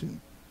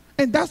situation.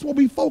 And that's where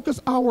we focus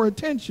our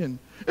attention.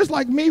 It's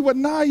like me with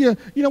Naya.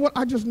 You know what?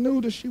 I just knew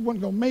that she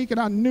wasn't going to make it.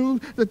 I knew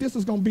that this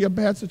is going to be a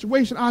bad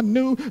situation. I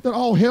knew that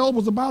all hell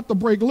was about to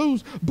break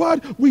loose.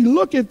 But we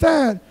look at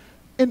that,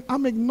 and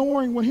I'm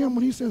ignoring with him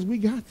when he says, we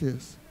got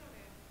this.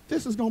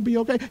 This is going to be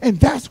okay. And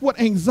that's what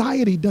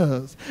anxiety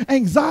does.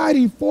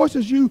 Anxiety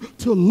forces you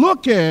to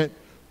look at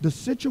the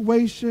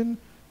situation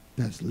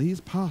that's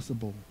least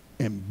possible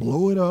and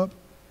blow it up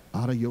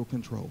out of your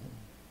control.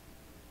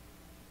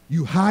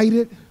 You hide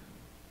it.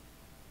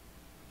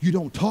 You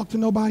don't talk to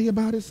nobody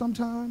about it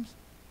sometimes,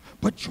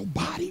 but your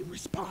body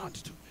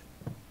responds to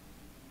it.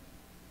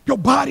 Your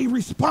body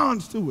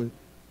responds to it.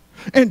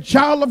 And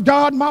child of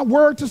God, my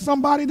word to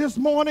somebody this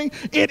morning,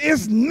 it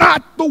is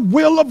not the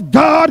will of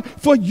God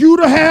for you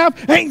to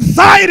have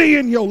anxiety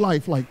in your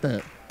life like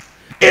that.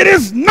 It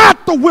is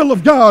not the will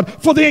of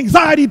God for the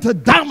anxiety to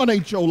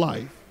dominate your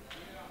life.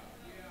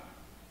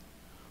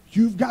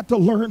 You've got to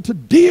learn to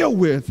deal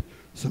with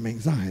some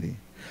anxiety.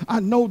 I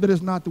know that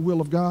it's not the will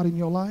of God in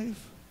your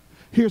life.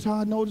 Here's how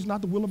I know it's not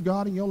the will of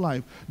God in your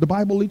life. The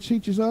Bible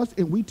teaches us,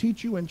 and we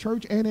teach you in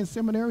church and in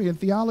seminary and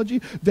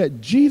theology,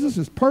 that Jesus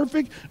is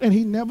perfect and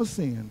he never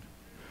sinned.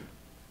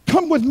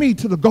 Come with me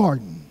to the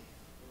garden.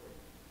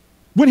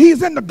 When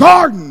he's in the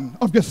Garden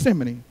of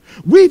Gethsemane,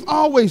 we've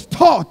always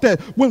taught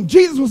that when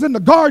Jesus was in the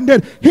garden,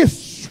 that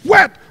his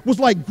sweat was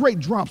like great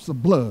drops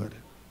of blood.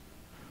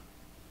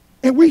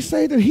 And we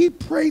say that he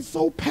prayed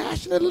so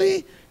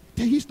passionately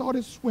that he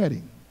started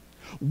sweating.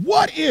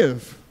 What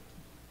if,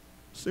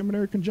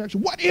 seminary conjecture,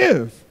 what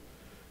if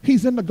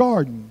he's in the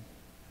garden?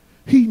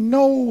 He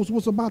knows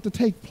what's about to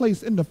take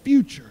place in the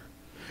future,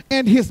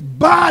 and his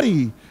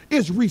body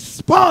is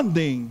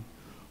responding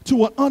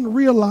to an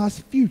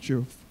unrealized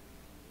future.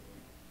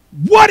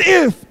 What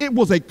if it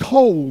was a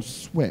cold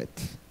sweat?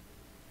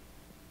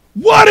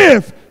 What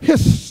if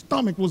his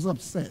stomach was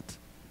upset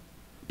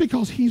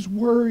because he's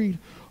worried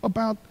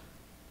about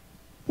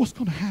what's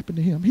going to happen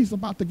to him? He's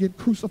about to get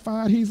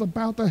crucified. He's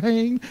about to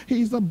hang.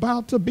 He's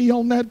about to be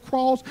on that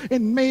cross.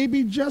 And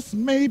maybe, just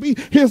maybe,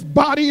 his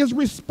body is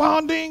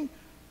responding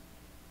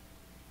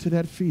to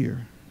that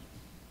fear.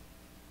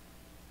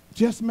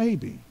 Just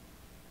maybe.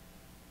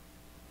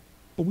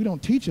 But we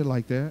don't teach it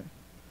like that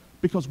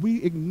because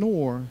we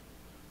ignore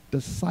the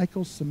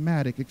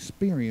psychosomatic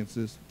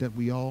experiences that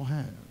we all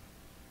have.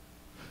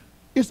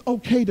 It's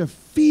okay to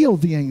feel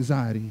the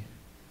anxiety.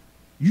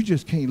 You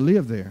just can't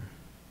live there.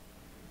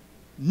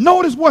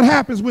 Notice what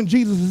happens when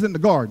Jesus is in the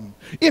garden.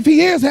 If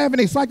he is having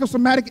a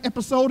psychosomatic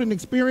episode and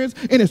experience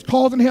and it's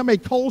causing him a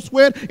cold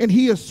sweat and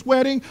he is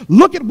sweating,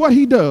 look at what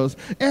he does.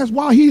 As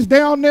while he's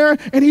down there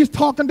and he's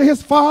talking to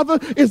his father,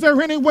 is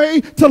there any way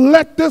to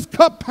let this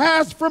cup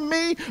pass from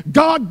me?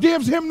 God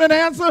gives him an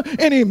answer,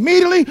 and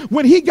immediately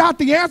when he got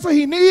the answer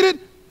he needed,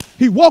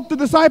 he woke the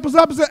disciples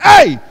up and said,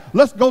 hey,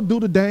 let's go do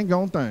the dang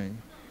on thing.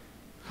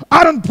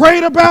 I done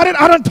prayed about it.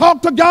 I done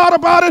talked to God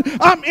about it.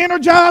 I'm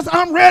energized.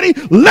 I'm ready.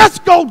 Let's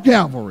go,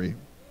 Calvary.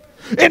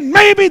 And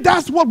maybe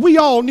that's what we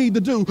all need to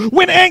do.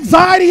 When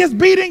anxiety is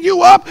beating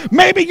you up,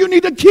 maybe you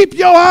need to keep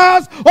your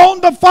eyes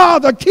on the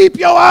Father. Keep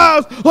your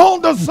eyes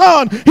on the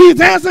Son. He's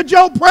answered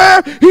your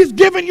prayer. He's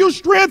given you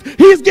strength.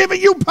 He's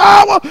given you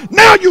power.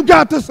 Now you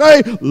got to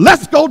say,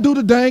 let's go do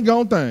the dang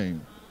on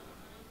thing.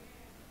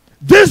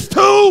 This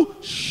too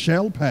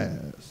shall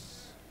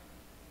pass.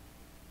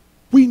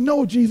 We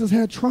know Jesus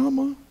had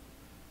trauma,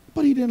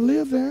 but he didn't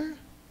live there.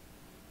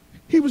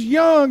 He was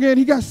young and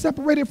he got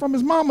separated from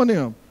his mom and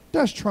them.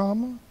 That's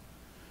trauma.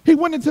 He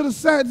went into the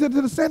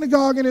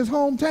synagogue in his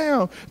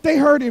hometown. They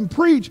heard him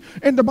preach,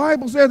 and the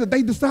Bible says that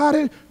they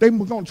decided they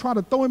were going to try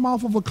to throw him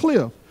off of a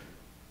cliff.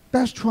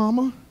 That's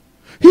trauma.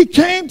 He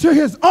came to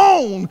his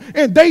own,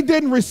 and they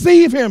didn't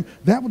receive him.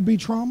 That would be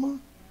trauma.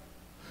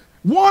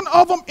 One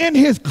of them in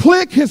his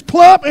clique, his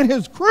club, and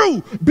his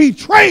crew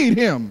betrayed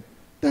him.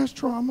 That's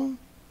trauma.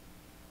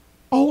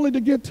 Only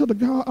to get to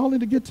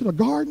the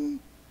garden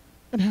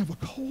and have a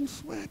cold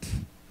sweat.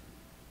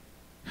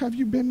 Have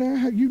you been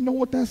there? You know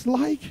what that's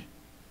like?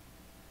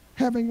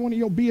 Having one of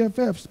your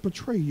BFFs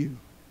betray you.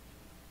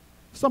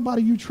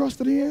 Somebody you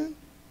trusted in,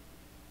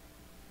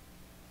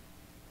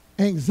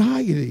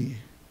 Anxiety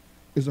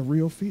is a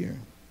real fear.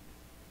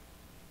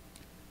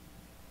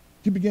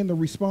 You begin to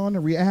respond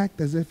and react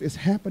as if it's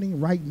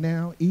happening right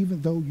now,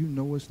 even though you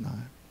know it's not.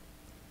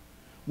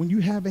 When you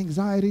have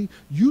anxiety,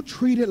 you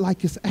treat it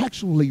like it's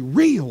actually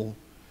real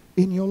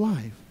in your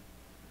life.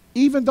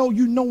 Even though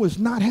you know it's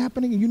not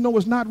happening and you know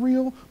it's not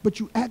real,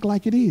 but you act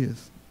like it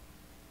is.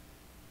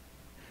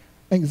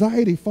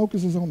 Anxiety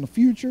focuses on the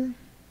future.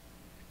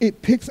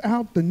 It picks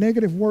out the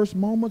negative worst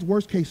moments,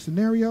 worst case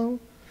scenario.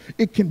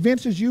 It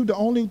convinces you the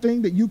only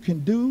thing that you can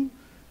do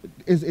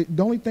is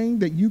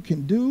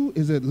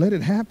let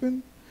it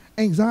happen.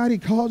 Anxiety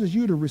causes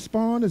you to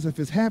respond as if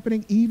it's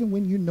happening even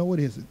when you know it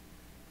isn't.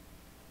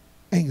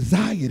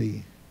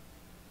 Anxiety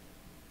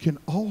can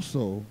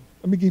also,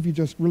 let me give you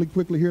just really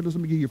quickly here, let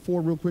me give you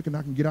 4 real quick and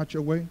I can get out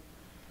your way.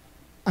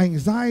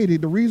 Anxiety,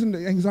 the reason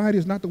that anxiety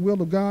is not the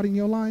will of God in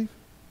your life,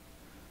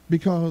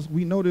 because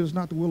we know that it's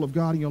not the will of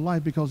God in your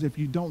life, because if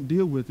you don't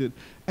deal with it,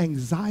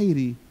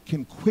 anxiety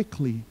can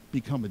quickly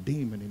become a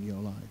demon in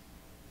your life.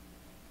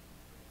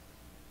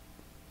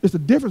 It's the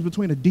difference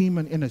between a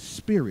demon and a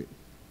spirit.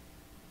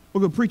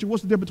 We're going to preach it.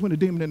 What's the difference between a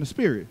demon and a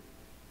spirit?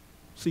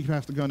 See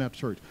Pastor Gunn after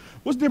church.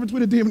 What's the difference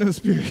between a demon and a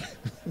spirit?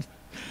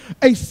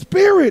 A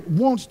spirit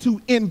wants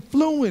to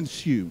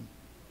influence you.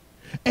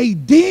 A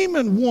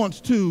demon wants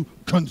to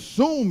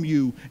consume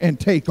you and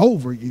take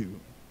over you.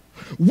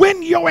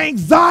 When your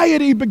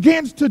anxiety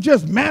begins to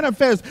just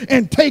manifest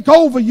and take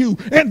over you,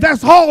 and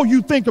that's all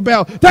you think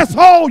about, that's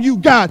all you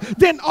got,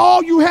 then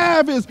all you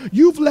have is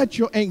you've let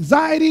your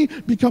anxiety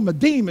become a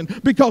demon,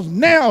 because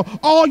now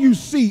all you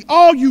see,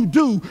 all you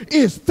do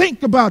is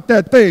think about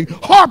that thing,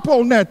 harp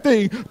on that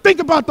thing,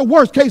 think about the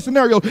worst case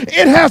scenario.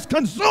 It has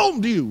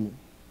consumed you.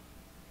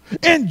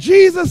 And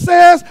Jesus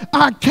says,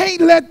 I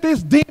can't let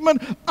this demon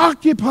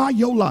occupy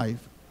your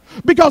life.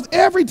 Because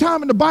every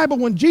time in the Bible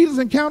when Jesus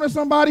encountered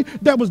somebody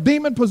that was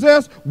demon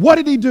possessed, what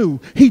did he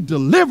do? He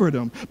delivered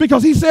them.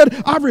 Because he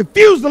said, I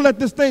refuse to let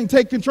this thing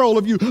take control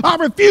of you. I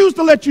refuse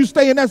to let you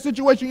stay in that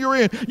situation you're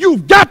in.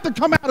 You've got to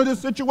come out of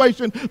this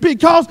situation,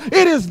 because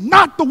it is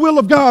not the will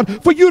of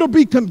God for you to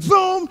be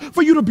consumed,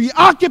 for you to be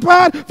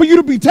occupied, for you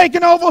to be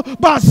taken over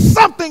by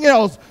something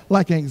else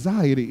like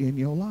anxiety in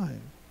your life.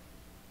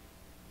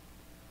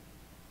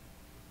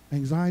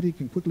 Anxiety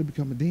can quickly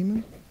become a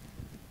demon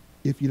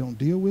if you don't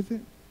deal with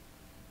it.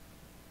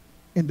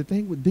 And the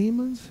thing with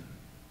demons,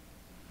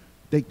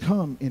 they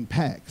come in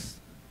packs.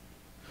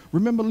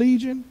 Remember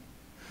Legion?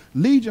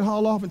 Legion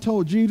hauled off and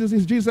told Jesus,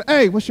 Jesus said,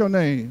 hey, what's your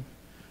name?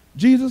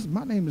 Jesus,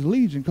 my name is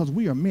Legion because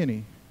we are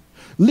many.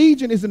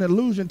 Legion is an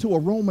allusion to a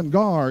Roman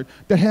guard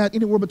that had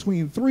anywhere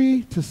between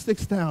 3,000 to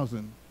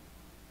 6,000.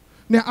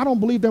 Now, I don't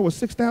believe there were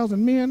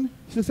 6,000 men,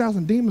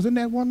 6,000 demons in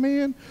that one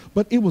man,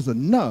 but it was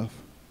enough.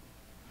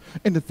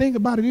 And the thing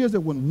about it is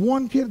that when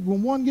one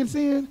gets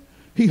in,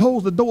 he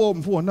holds the door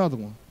open for another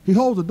one. He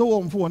holds the door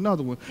open for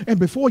another one. And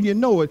before you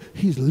know it,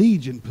 he's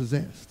legion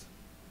possessed.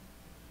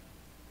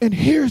 And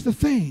here's the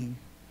thing.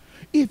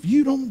 If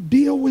you don't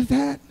deal with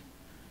that,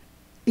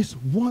 it's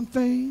one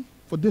thing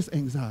for this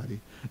anxiety.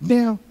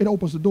 Now it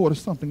opens the door to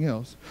something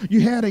else.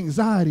 You had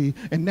anxiety,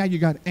 and now you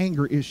got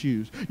anger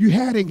issues. You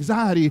had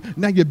anxiety,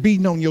 now you're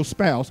beating on your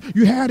spouse.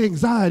 You had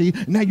anxiety,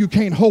 now you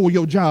can't hold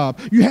your job.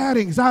 You had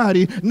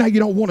anxiety, now you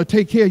don't want to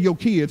take care of your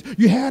kids.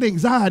 You had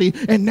anxiety,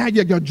 and now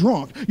you got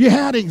drunk. You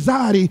had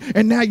anxiety,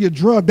 and now you're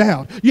drugged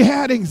out. You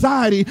had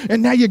anxiety,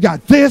 and now you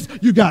got this,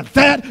 you got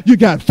that, you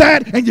got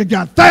that, and you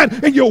got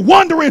that, and you're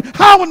wondering,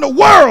 how in the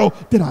world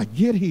did I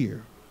get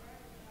here?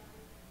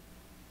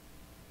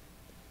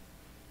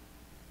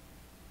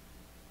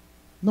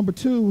 Number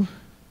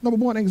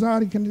one,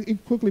 anxiety can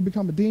quickly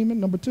become a demon.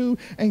 Number 2,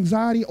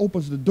 anxiety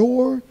opens the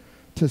door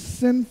to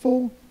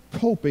sinful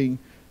coping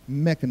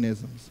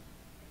mechanisms.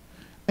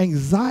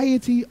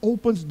 Anxiety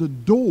opens the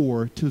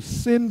door to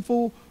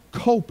sinful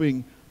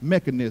coping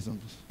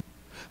mechanisms.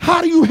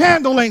 How do you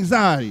handle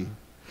anxiety?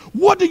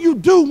 What do you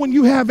do when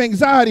you have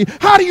anxiety?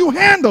 How do you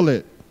handle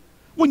it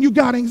when you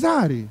got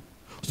anxiety?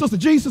 Sister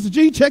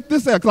G, check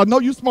this out, because I know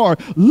you're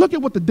smart. Look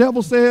at what the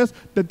devil says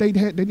that they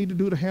need to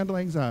do to handle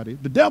anxiety.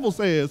 The devil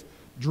says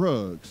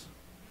drugs.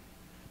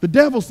 The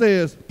devil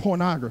says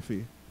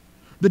pornography.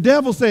 The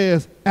devil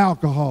says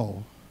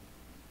alcohol.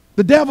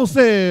 The devil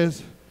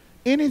says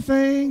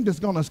anything that's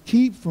going to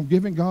keep from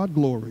giving God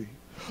glory.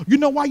 You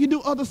know why you do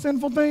other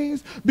sinful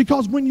things?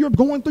 Because when you're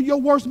going through your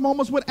worst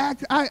moments with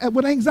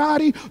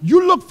anxiety,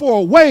 you look for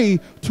a way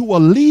to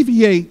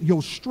alleviate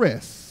your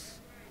stress.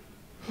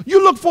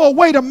 You look for a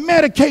way to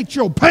medicate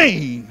your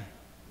pain.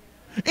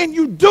 And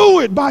you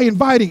do it by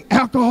inviting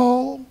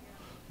alcohol,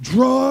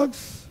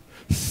 drugs,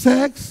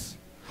 sex,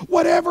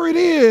 whatever it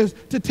is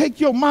to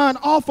take your mind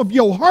off of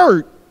your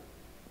hurt.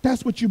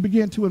 That's what you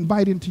begin to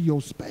invite into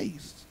your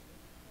space.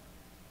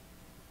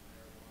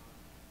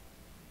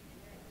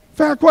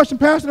 Fair question,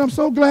 Pastor. I'm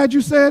so glad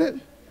you said it.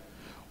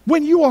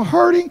 When you are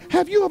hurting,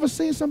 have you ever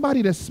seen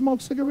somebody that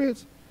smokes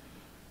cigarettes?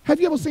 Have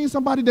you ever seen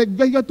somebody that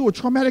got through a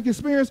traumatic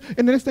experience,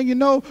 and the next thing you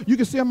know, you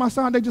can see on my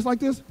side, they just like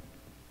this?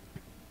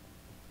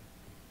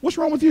 What's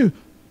wrong with you?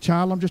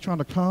 Child, I'm just trying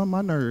to calm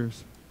my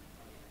nerves.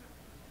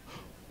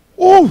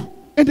 Oh,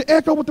 and to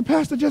echo what the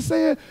pastor just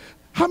said,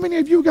 how many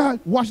of you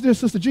got, watch this,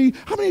 Sister G,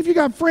 how many of you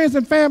got friends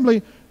and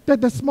family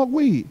that smoke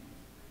weed?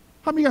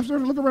 How many of you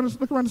got,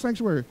 look around the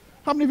sanctuary.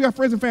 How many of you got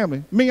friends and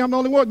family? Me, I'm the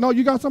only one? No,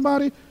 you got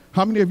somebody?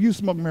 How many of you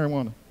smoke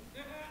marijuana?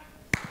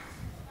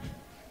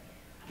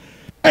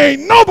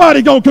 Ain't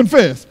nobody gonna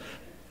confess.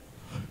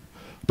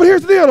 But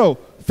here's the deal though.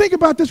 Think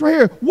about this right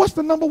here. What's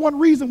the number one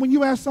reason when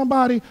you ask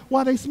somebody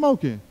why they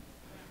smoking?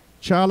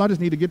 Child, I just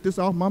need to get this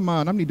off my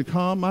mind. I need to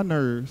calm my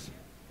nerves.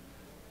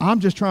 I'm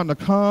just trying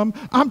to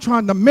I'm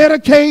trying to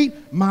medicate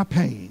my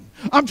pain.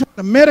 I'm trying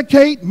to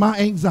medicate my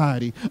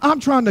anxiety. I'm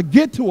trying to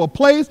get to a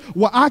place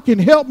where I can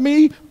help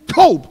me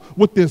cope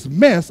with this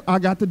mess I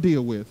got to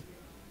deal with.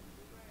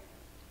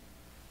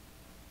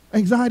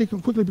 Anxiety can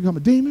quickly become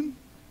a demon.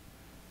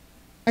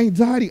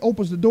 Anxiety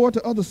opens the door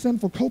to other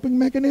sinful coping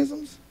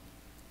mechanisms.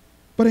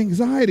 But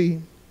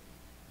anxiety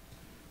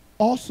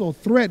also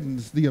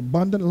threatens the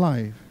abundant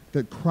life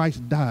that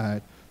Christ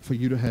died for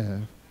you to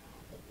have.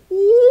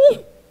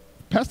 Ooh,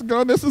 Pastor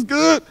God, this is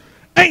good.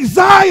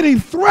 Anxiety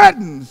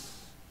threatens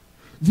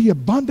the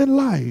abundant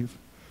life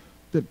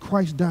that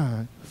Christ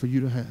died for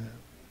you to have.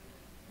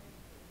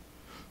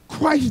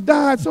 Christ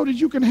died so that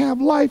you can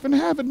have life and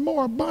have it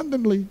more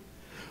abundantly.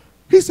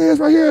 He says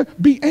right here,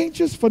 be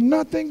anxious for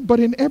nothing, but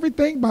in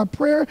everything by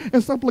prayer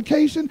and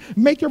supplication,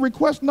 make your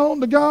request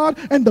known to God,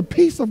 and the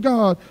peace of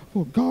God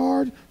will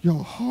guard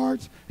your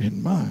hearts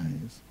and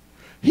minds.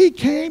 He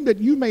came that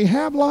you may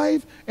have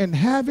life and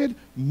have it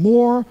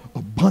more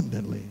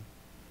abundantly.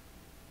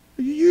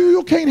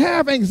 You can't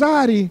have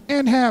anxiety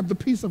and have the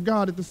peace of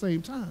God at the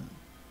same time.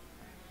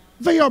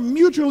 They are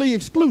mutually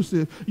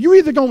exclusive. You're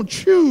either going to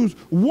choose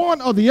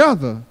one or the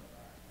other.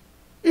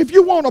 If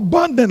you want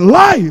abundant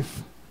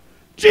life,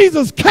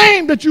 Jesus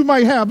came that you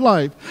might have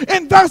life.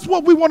 And that's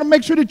what we want to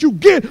make sure that you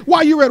get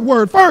while you're at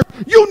Word First.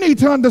 You need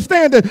to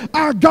understand that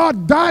our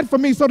God died for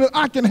me so that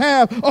I can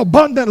have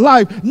abundant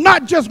life,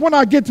 not just when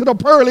I get to the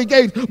pearly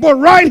gates, but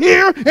right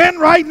here and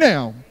right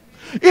now.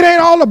 It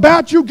ain't all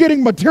about you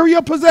getting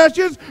material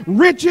possessions,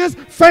 riches,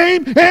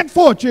 fame, and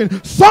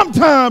fortune.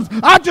 Sometimes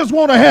I just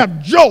want to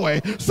have joy.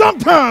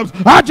 Sometimes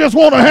I just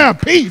want to have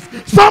peace.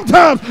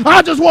 Sometimes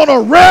I just want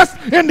to rest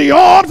in the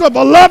arms of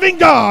a loving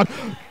God.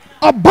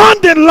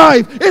 Abundant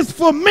life is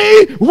for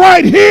me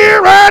right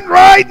here and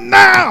right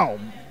now.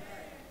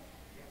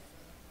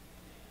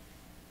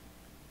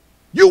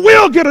 You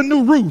will get a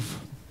new roof.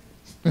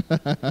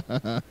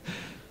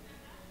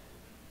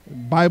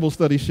 Bible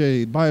study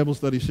shade, Bible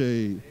study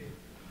shade.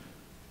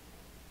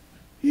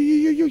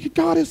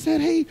 God has said,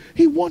 hey,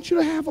 he wants you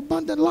to have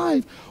abundant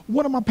life.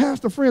 One of my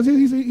pastor friends,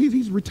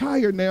 he's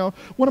retired now.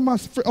 One of my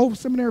old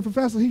seminary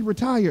professors, he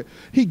retired.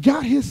 He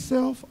got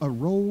himself a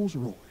Rolls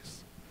Royce.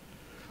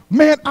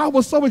 Man, I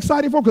was so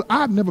excited for it because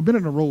I've never been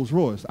in a Rolls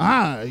Royce.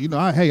 I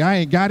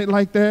ain't got it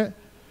like that.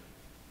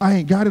 I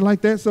ain't got it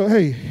like that. So,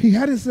 hey, he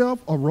had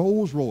himself a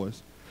Rolls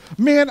Royce.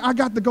 Man, I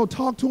got to go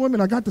talk to him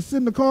and I got to sit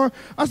in the car.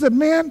 I said,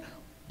 man,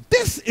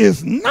 this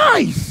is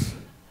nice.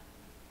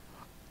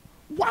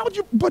 Why would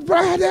you, but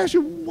I had to ask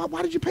you,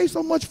 why did you pay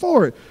so much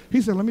for it? He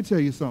said, let me tell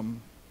you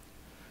something.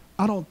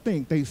 I don't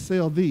think they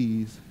sell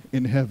these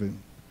in heaven.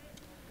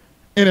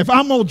 And if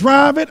I'm going to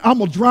drive it, I'm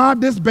going to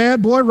drive this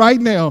bad boy right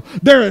now.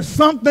 There are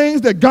some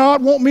things that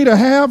God wants me to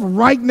have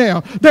right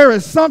now. There are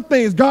some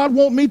things God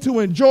wants me to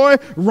enjoy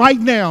right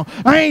now.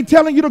 I ain't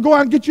telling you to go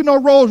out and get you no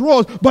Rolls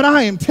Royce, but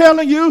I am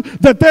telling you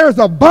that there's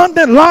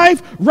abundant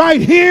life right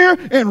here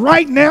and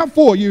right now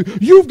for you.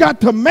 You've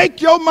got to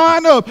make your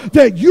mind up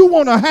that you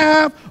want to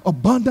have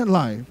abundant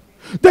life.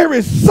 There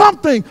is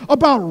something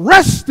about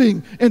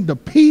resting in the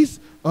peace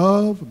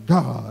of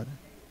God.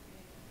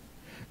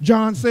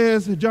 John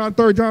 3,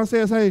 John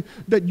says, hey,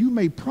 that you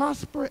may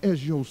prosper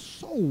as your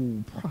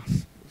soul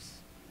prospers.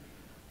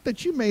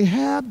 That you may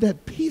have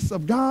that peace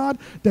of God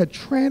that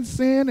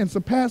transcends and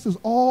surpasses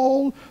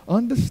all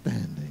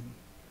understanding.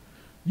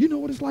 You know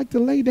what it's like to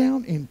lay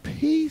down in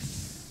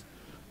peace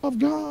of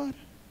God?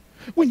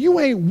 When you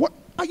ain't,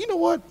 you know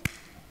what?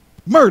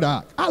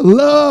 Murdoch. I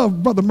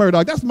love Brother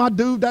Murdoch. That's my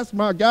dude. That's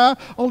my guy,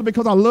 only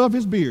because I love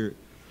his beard.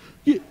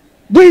 We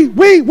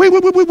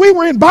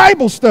were in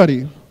Bible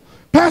study.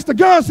 Pastor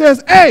Gunn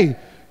says, hey,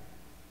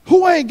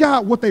 who ain't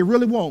got what they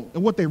really want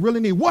and what they really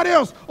need? What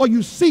else are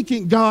you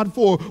seeking God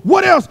for?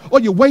 What else are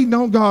you waiting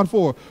on God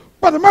for?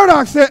 Brother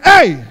Murdoch said,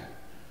 hey,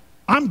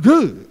 I'm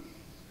good.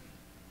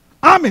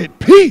 I'm at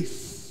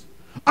peace.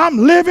 I'm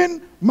living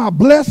my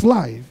blessed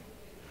life.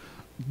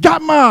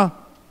 Got my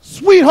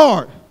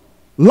sweetheart,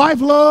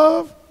 life,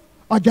 love,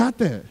 I got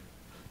that.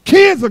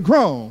 Kids are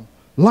grown,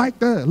 like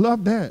that,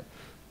 love that.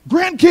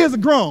 Grandkids are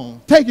grown,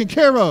 taken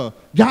care of,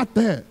 got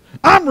that.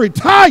 I'm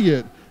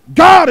retired.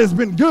 God has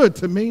been good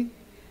to me.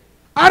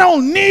 I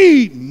don't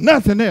need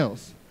nothing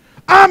else.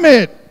 I'm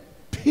at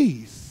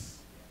peace.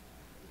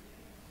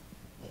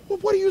 Well,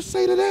 what do you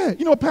say to that?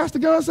 You know what Pastor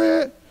Gunn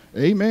said?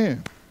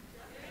 Amen.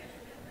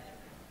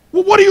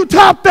 Well, what do you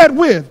top that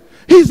with?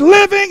 He's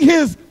living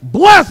his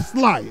blessed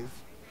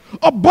life.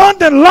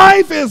 Abundant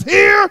life is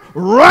here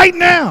right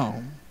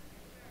now.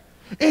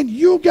 And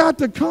you got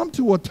to come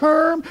to a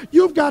term,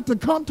 you've got to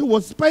come to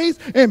a space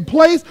and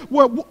place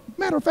where,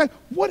 matter of fact,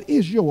 what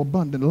is your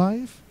abundant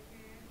life?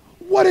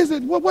 What is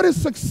it? What does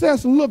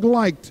success look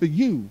like to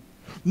you?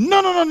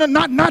 No,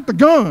 not the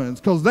guns,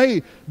 because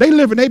they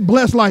live in a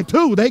blessed life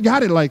too. They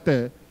got it like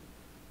that.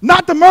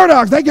 Not the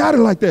Murdochs, they got it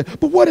like that.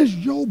 But what is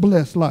your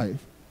blessed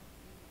life?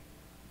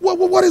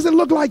 What does it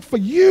look like for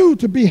you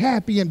to be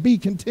happy and be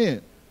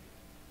content?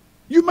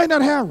 You may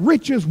not have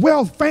riches,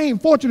 wealth, fame,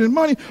 fortune, and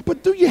money,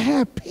 but do you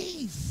have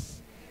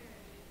peace?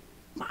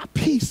 My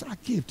peace I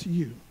give to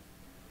you.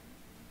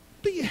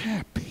 Do you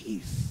have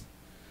peace?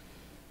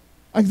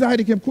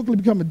 Anxiety can quickly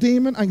become a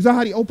demon.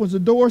 Anxiety opens the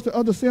doors to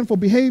other sinful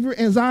behavior.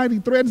 Anxiety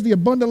threatens the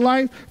abundant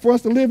life for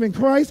us to live in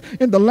Christ.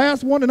 And the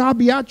last one, and I'll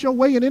be out your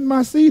way and in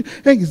my seat,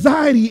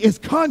 anxiety is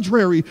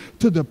contrary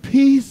to the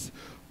peace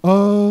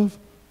of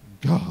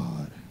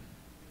God.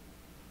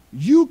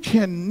 You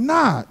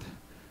cannot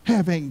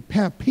have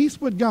peace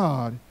with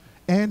God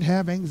and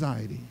have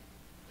anxiety.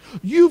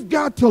 You've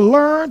got to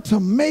learn to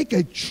make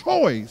a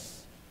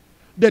choice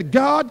that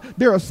God,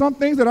 there are some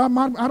things that are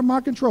out of my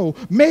control.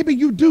 Maybe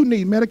you do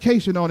need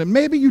medication on it.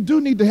 Maybe you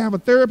do need to have a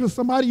therapist,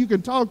 somebody you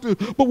can talk to.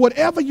 But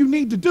whatever you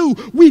need to do,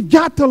 we've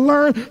got to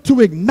learn to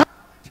acknowledge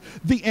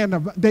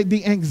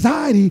the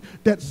anxiety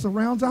that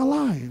surrounds our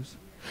lives.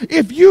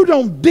 If you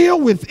don't deal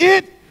with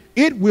it,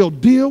 it will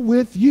deal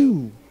with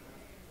you.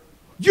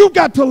 You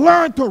got to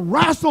learn to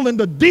wrestle and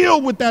to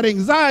deal with that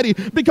anxiety,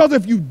 because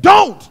if you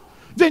don't,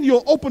 then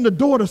you'll open the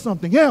door to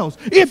something else.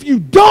 If you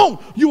don't,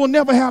 you will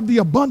never have the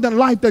abundant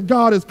life that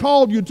God has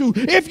called you to.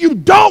 If you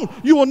don't,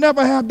 you will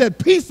never have that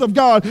peace of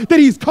God that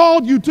he's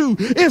called you to.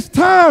 It's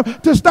time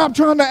to stop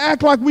trying to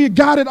act like we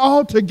got it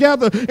all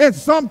together, and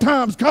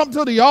sometimes come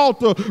to the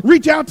altar,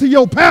 reach out to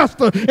your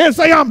pastor and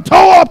say, I'm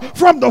tore up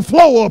from the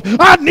floor up.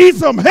 I need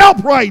some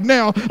help right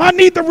now. I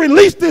need to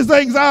release this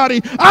anxiety.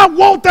 I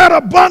want that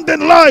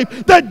abundant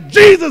life that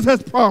Jesus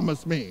has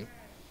promised me.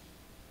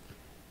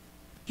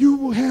 You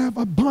will have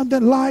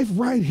abundant life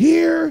right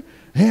here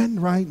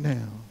and right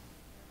now.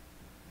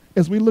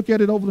 As we look at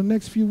it over the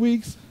next few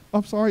weeks,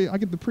 I'm sorry, I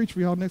get to preach for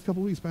y'all the next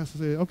couple of weeks, Pastor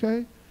said,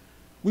 okay?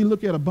 We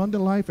look at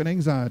abundant life and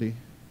anxiety.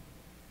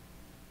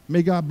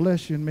 May God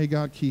bless you and may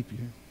God keep you.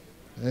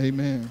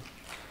 Amen.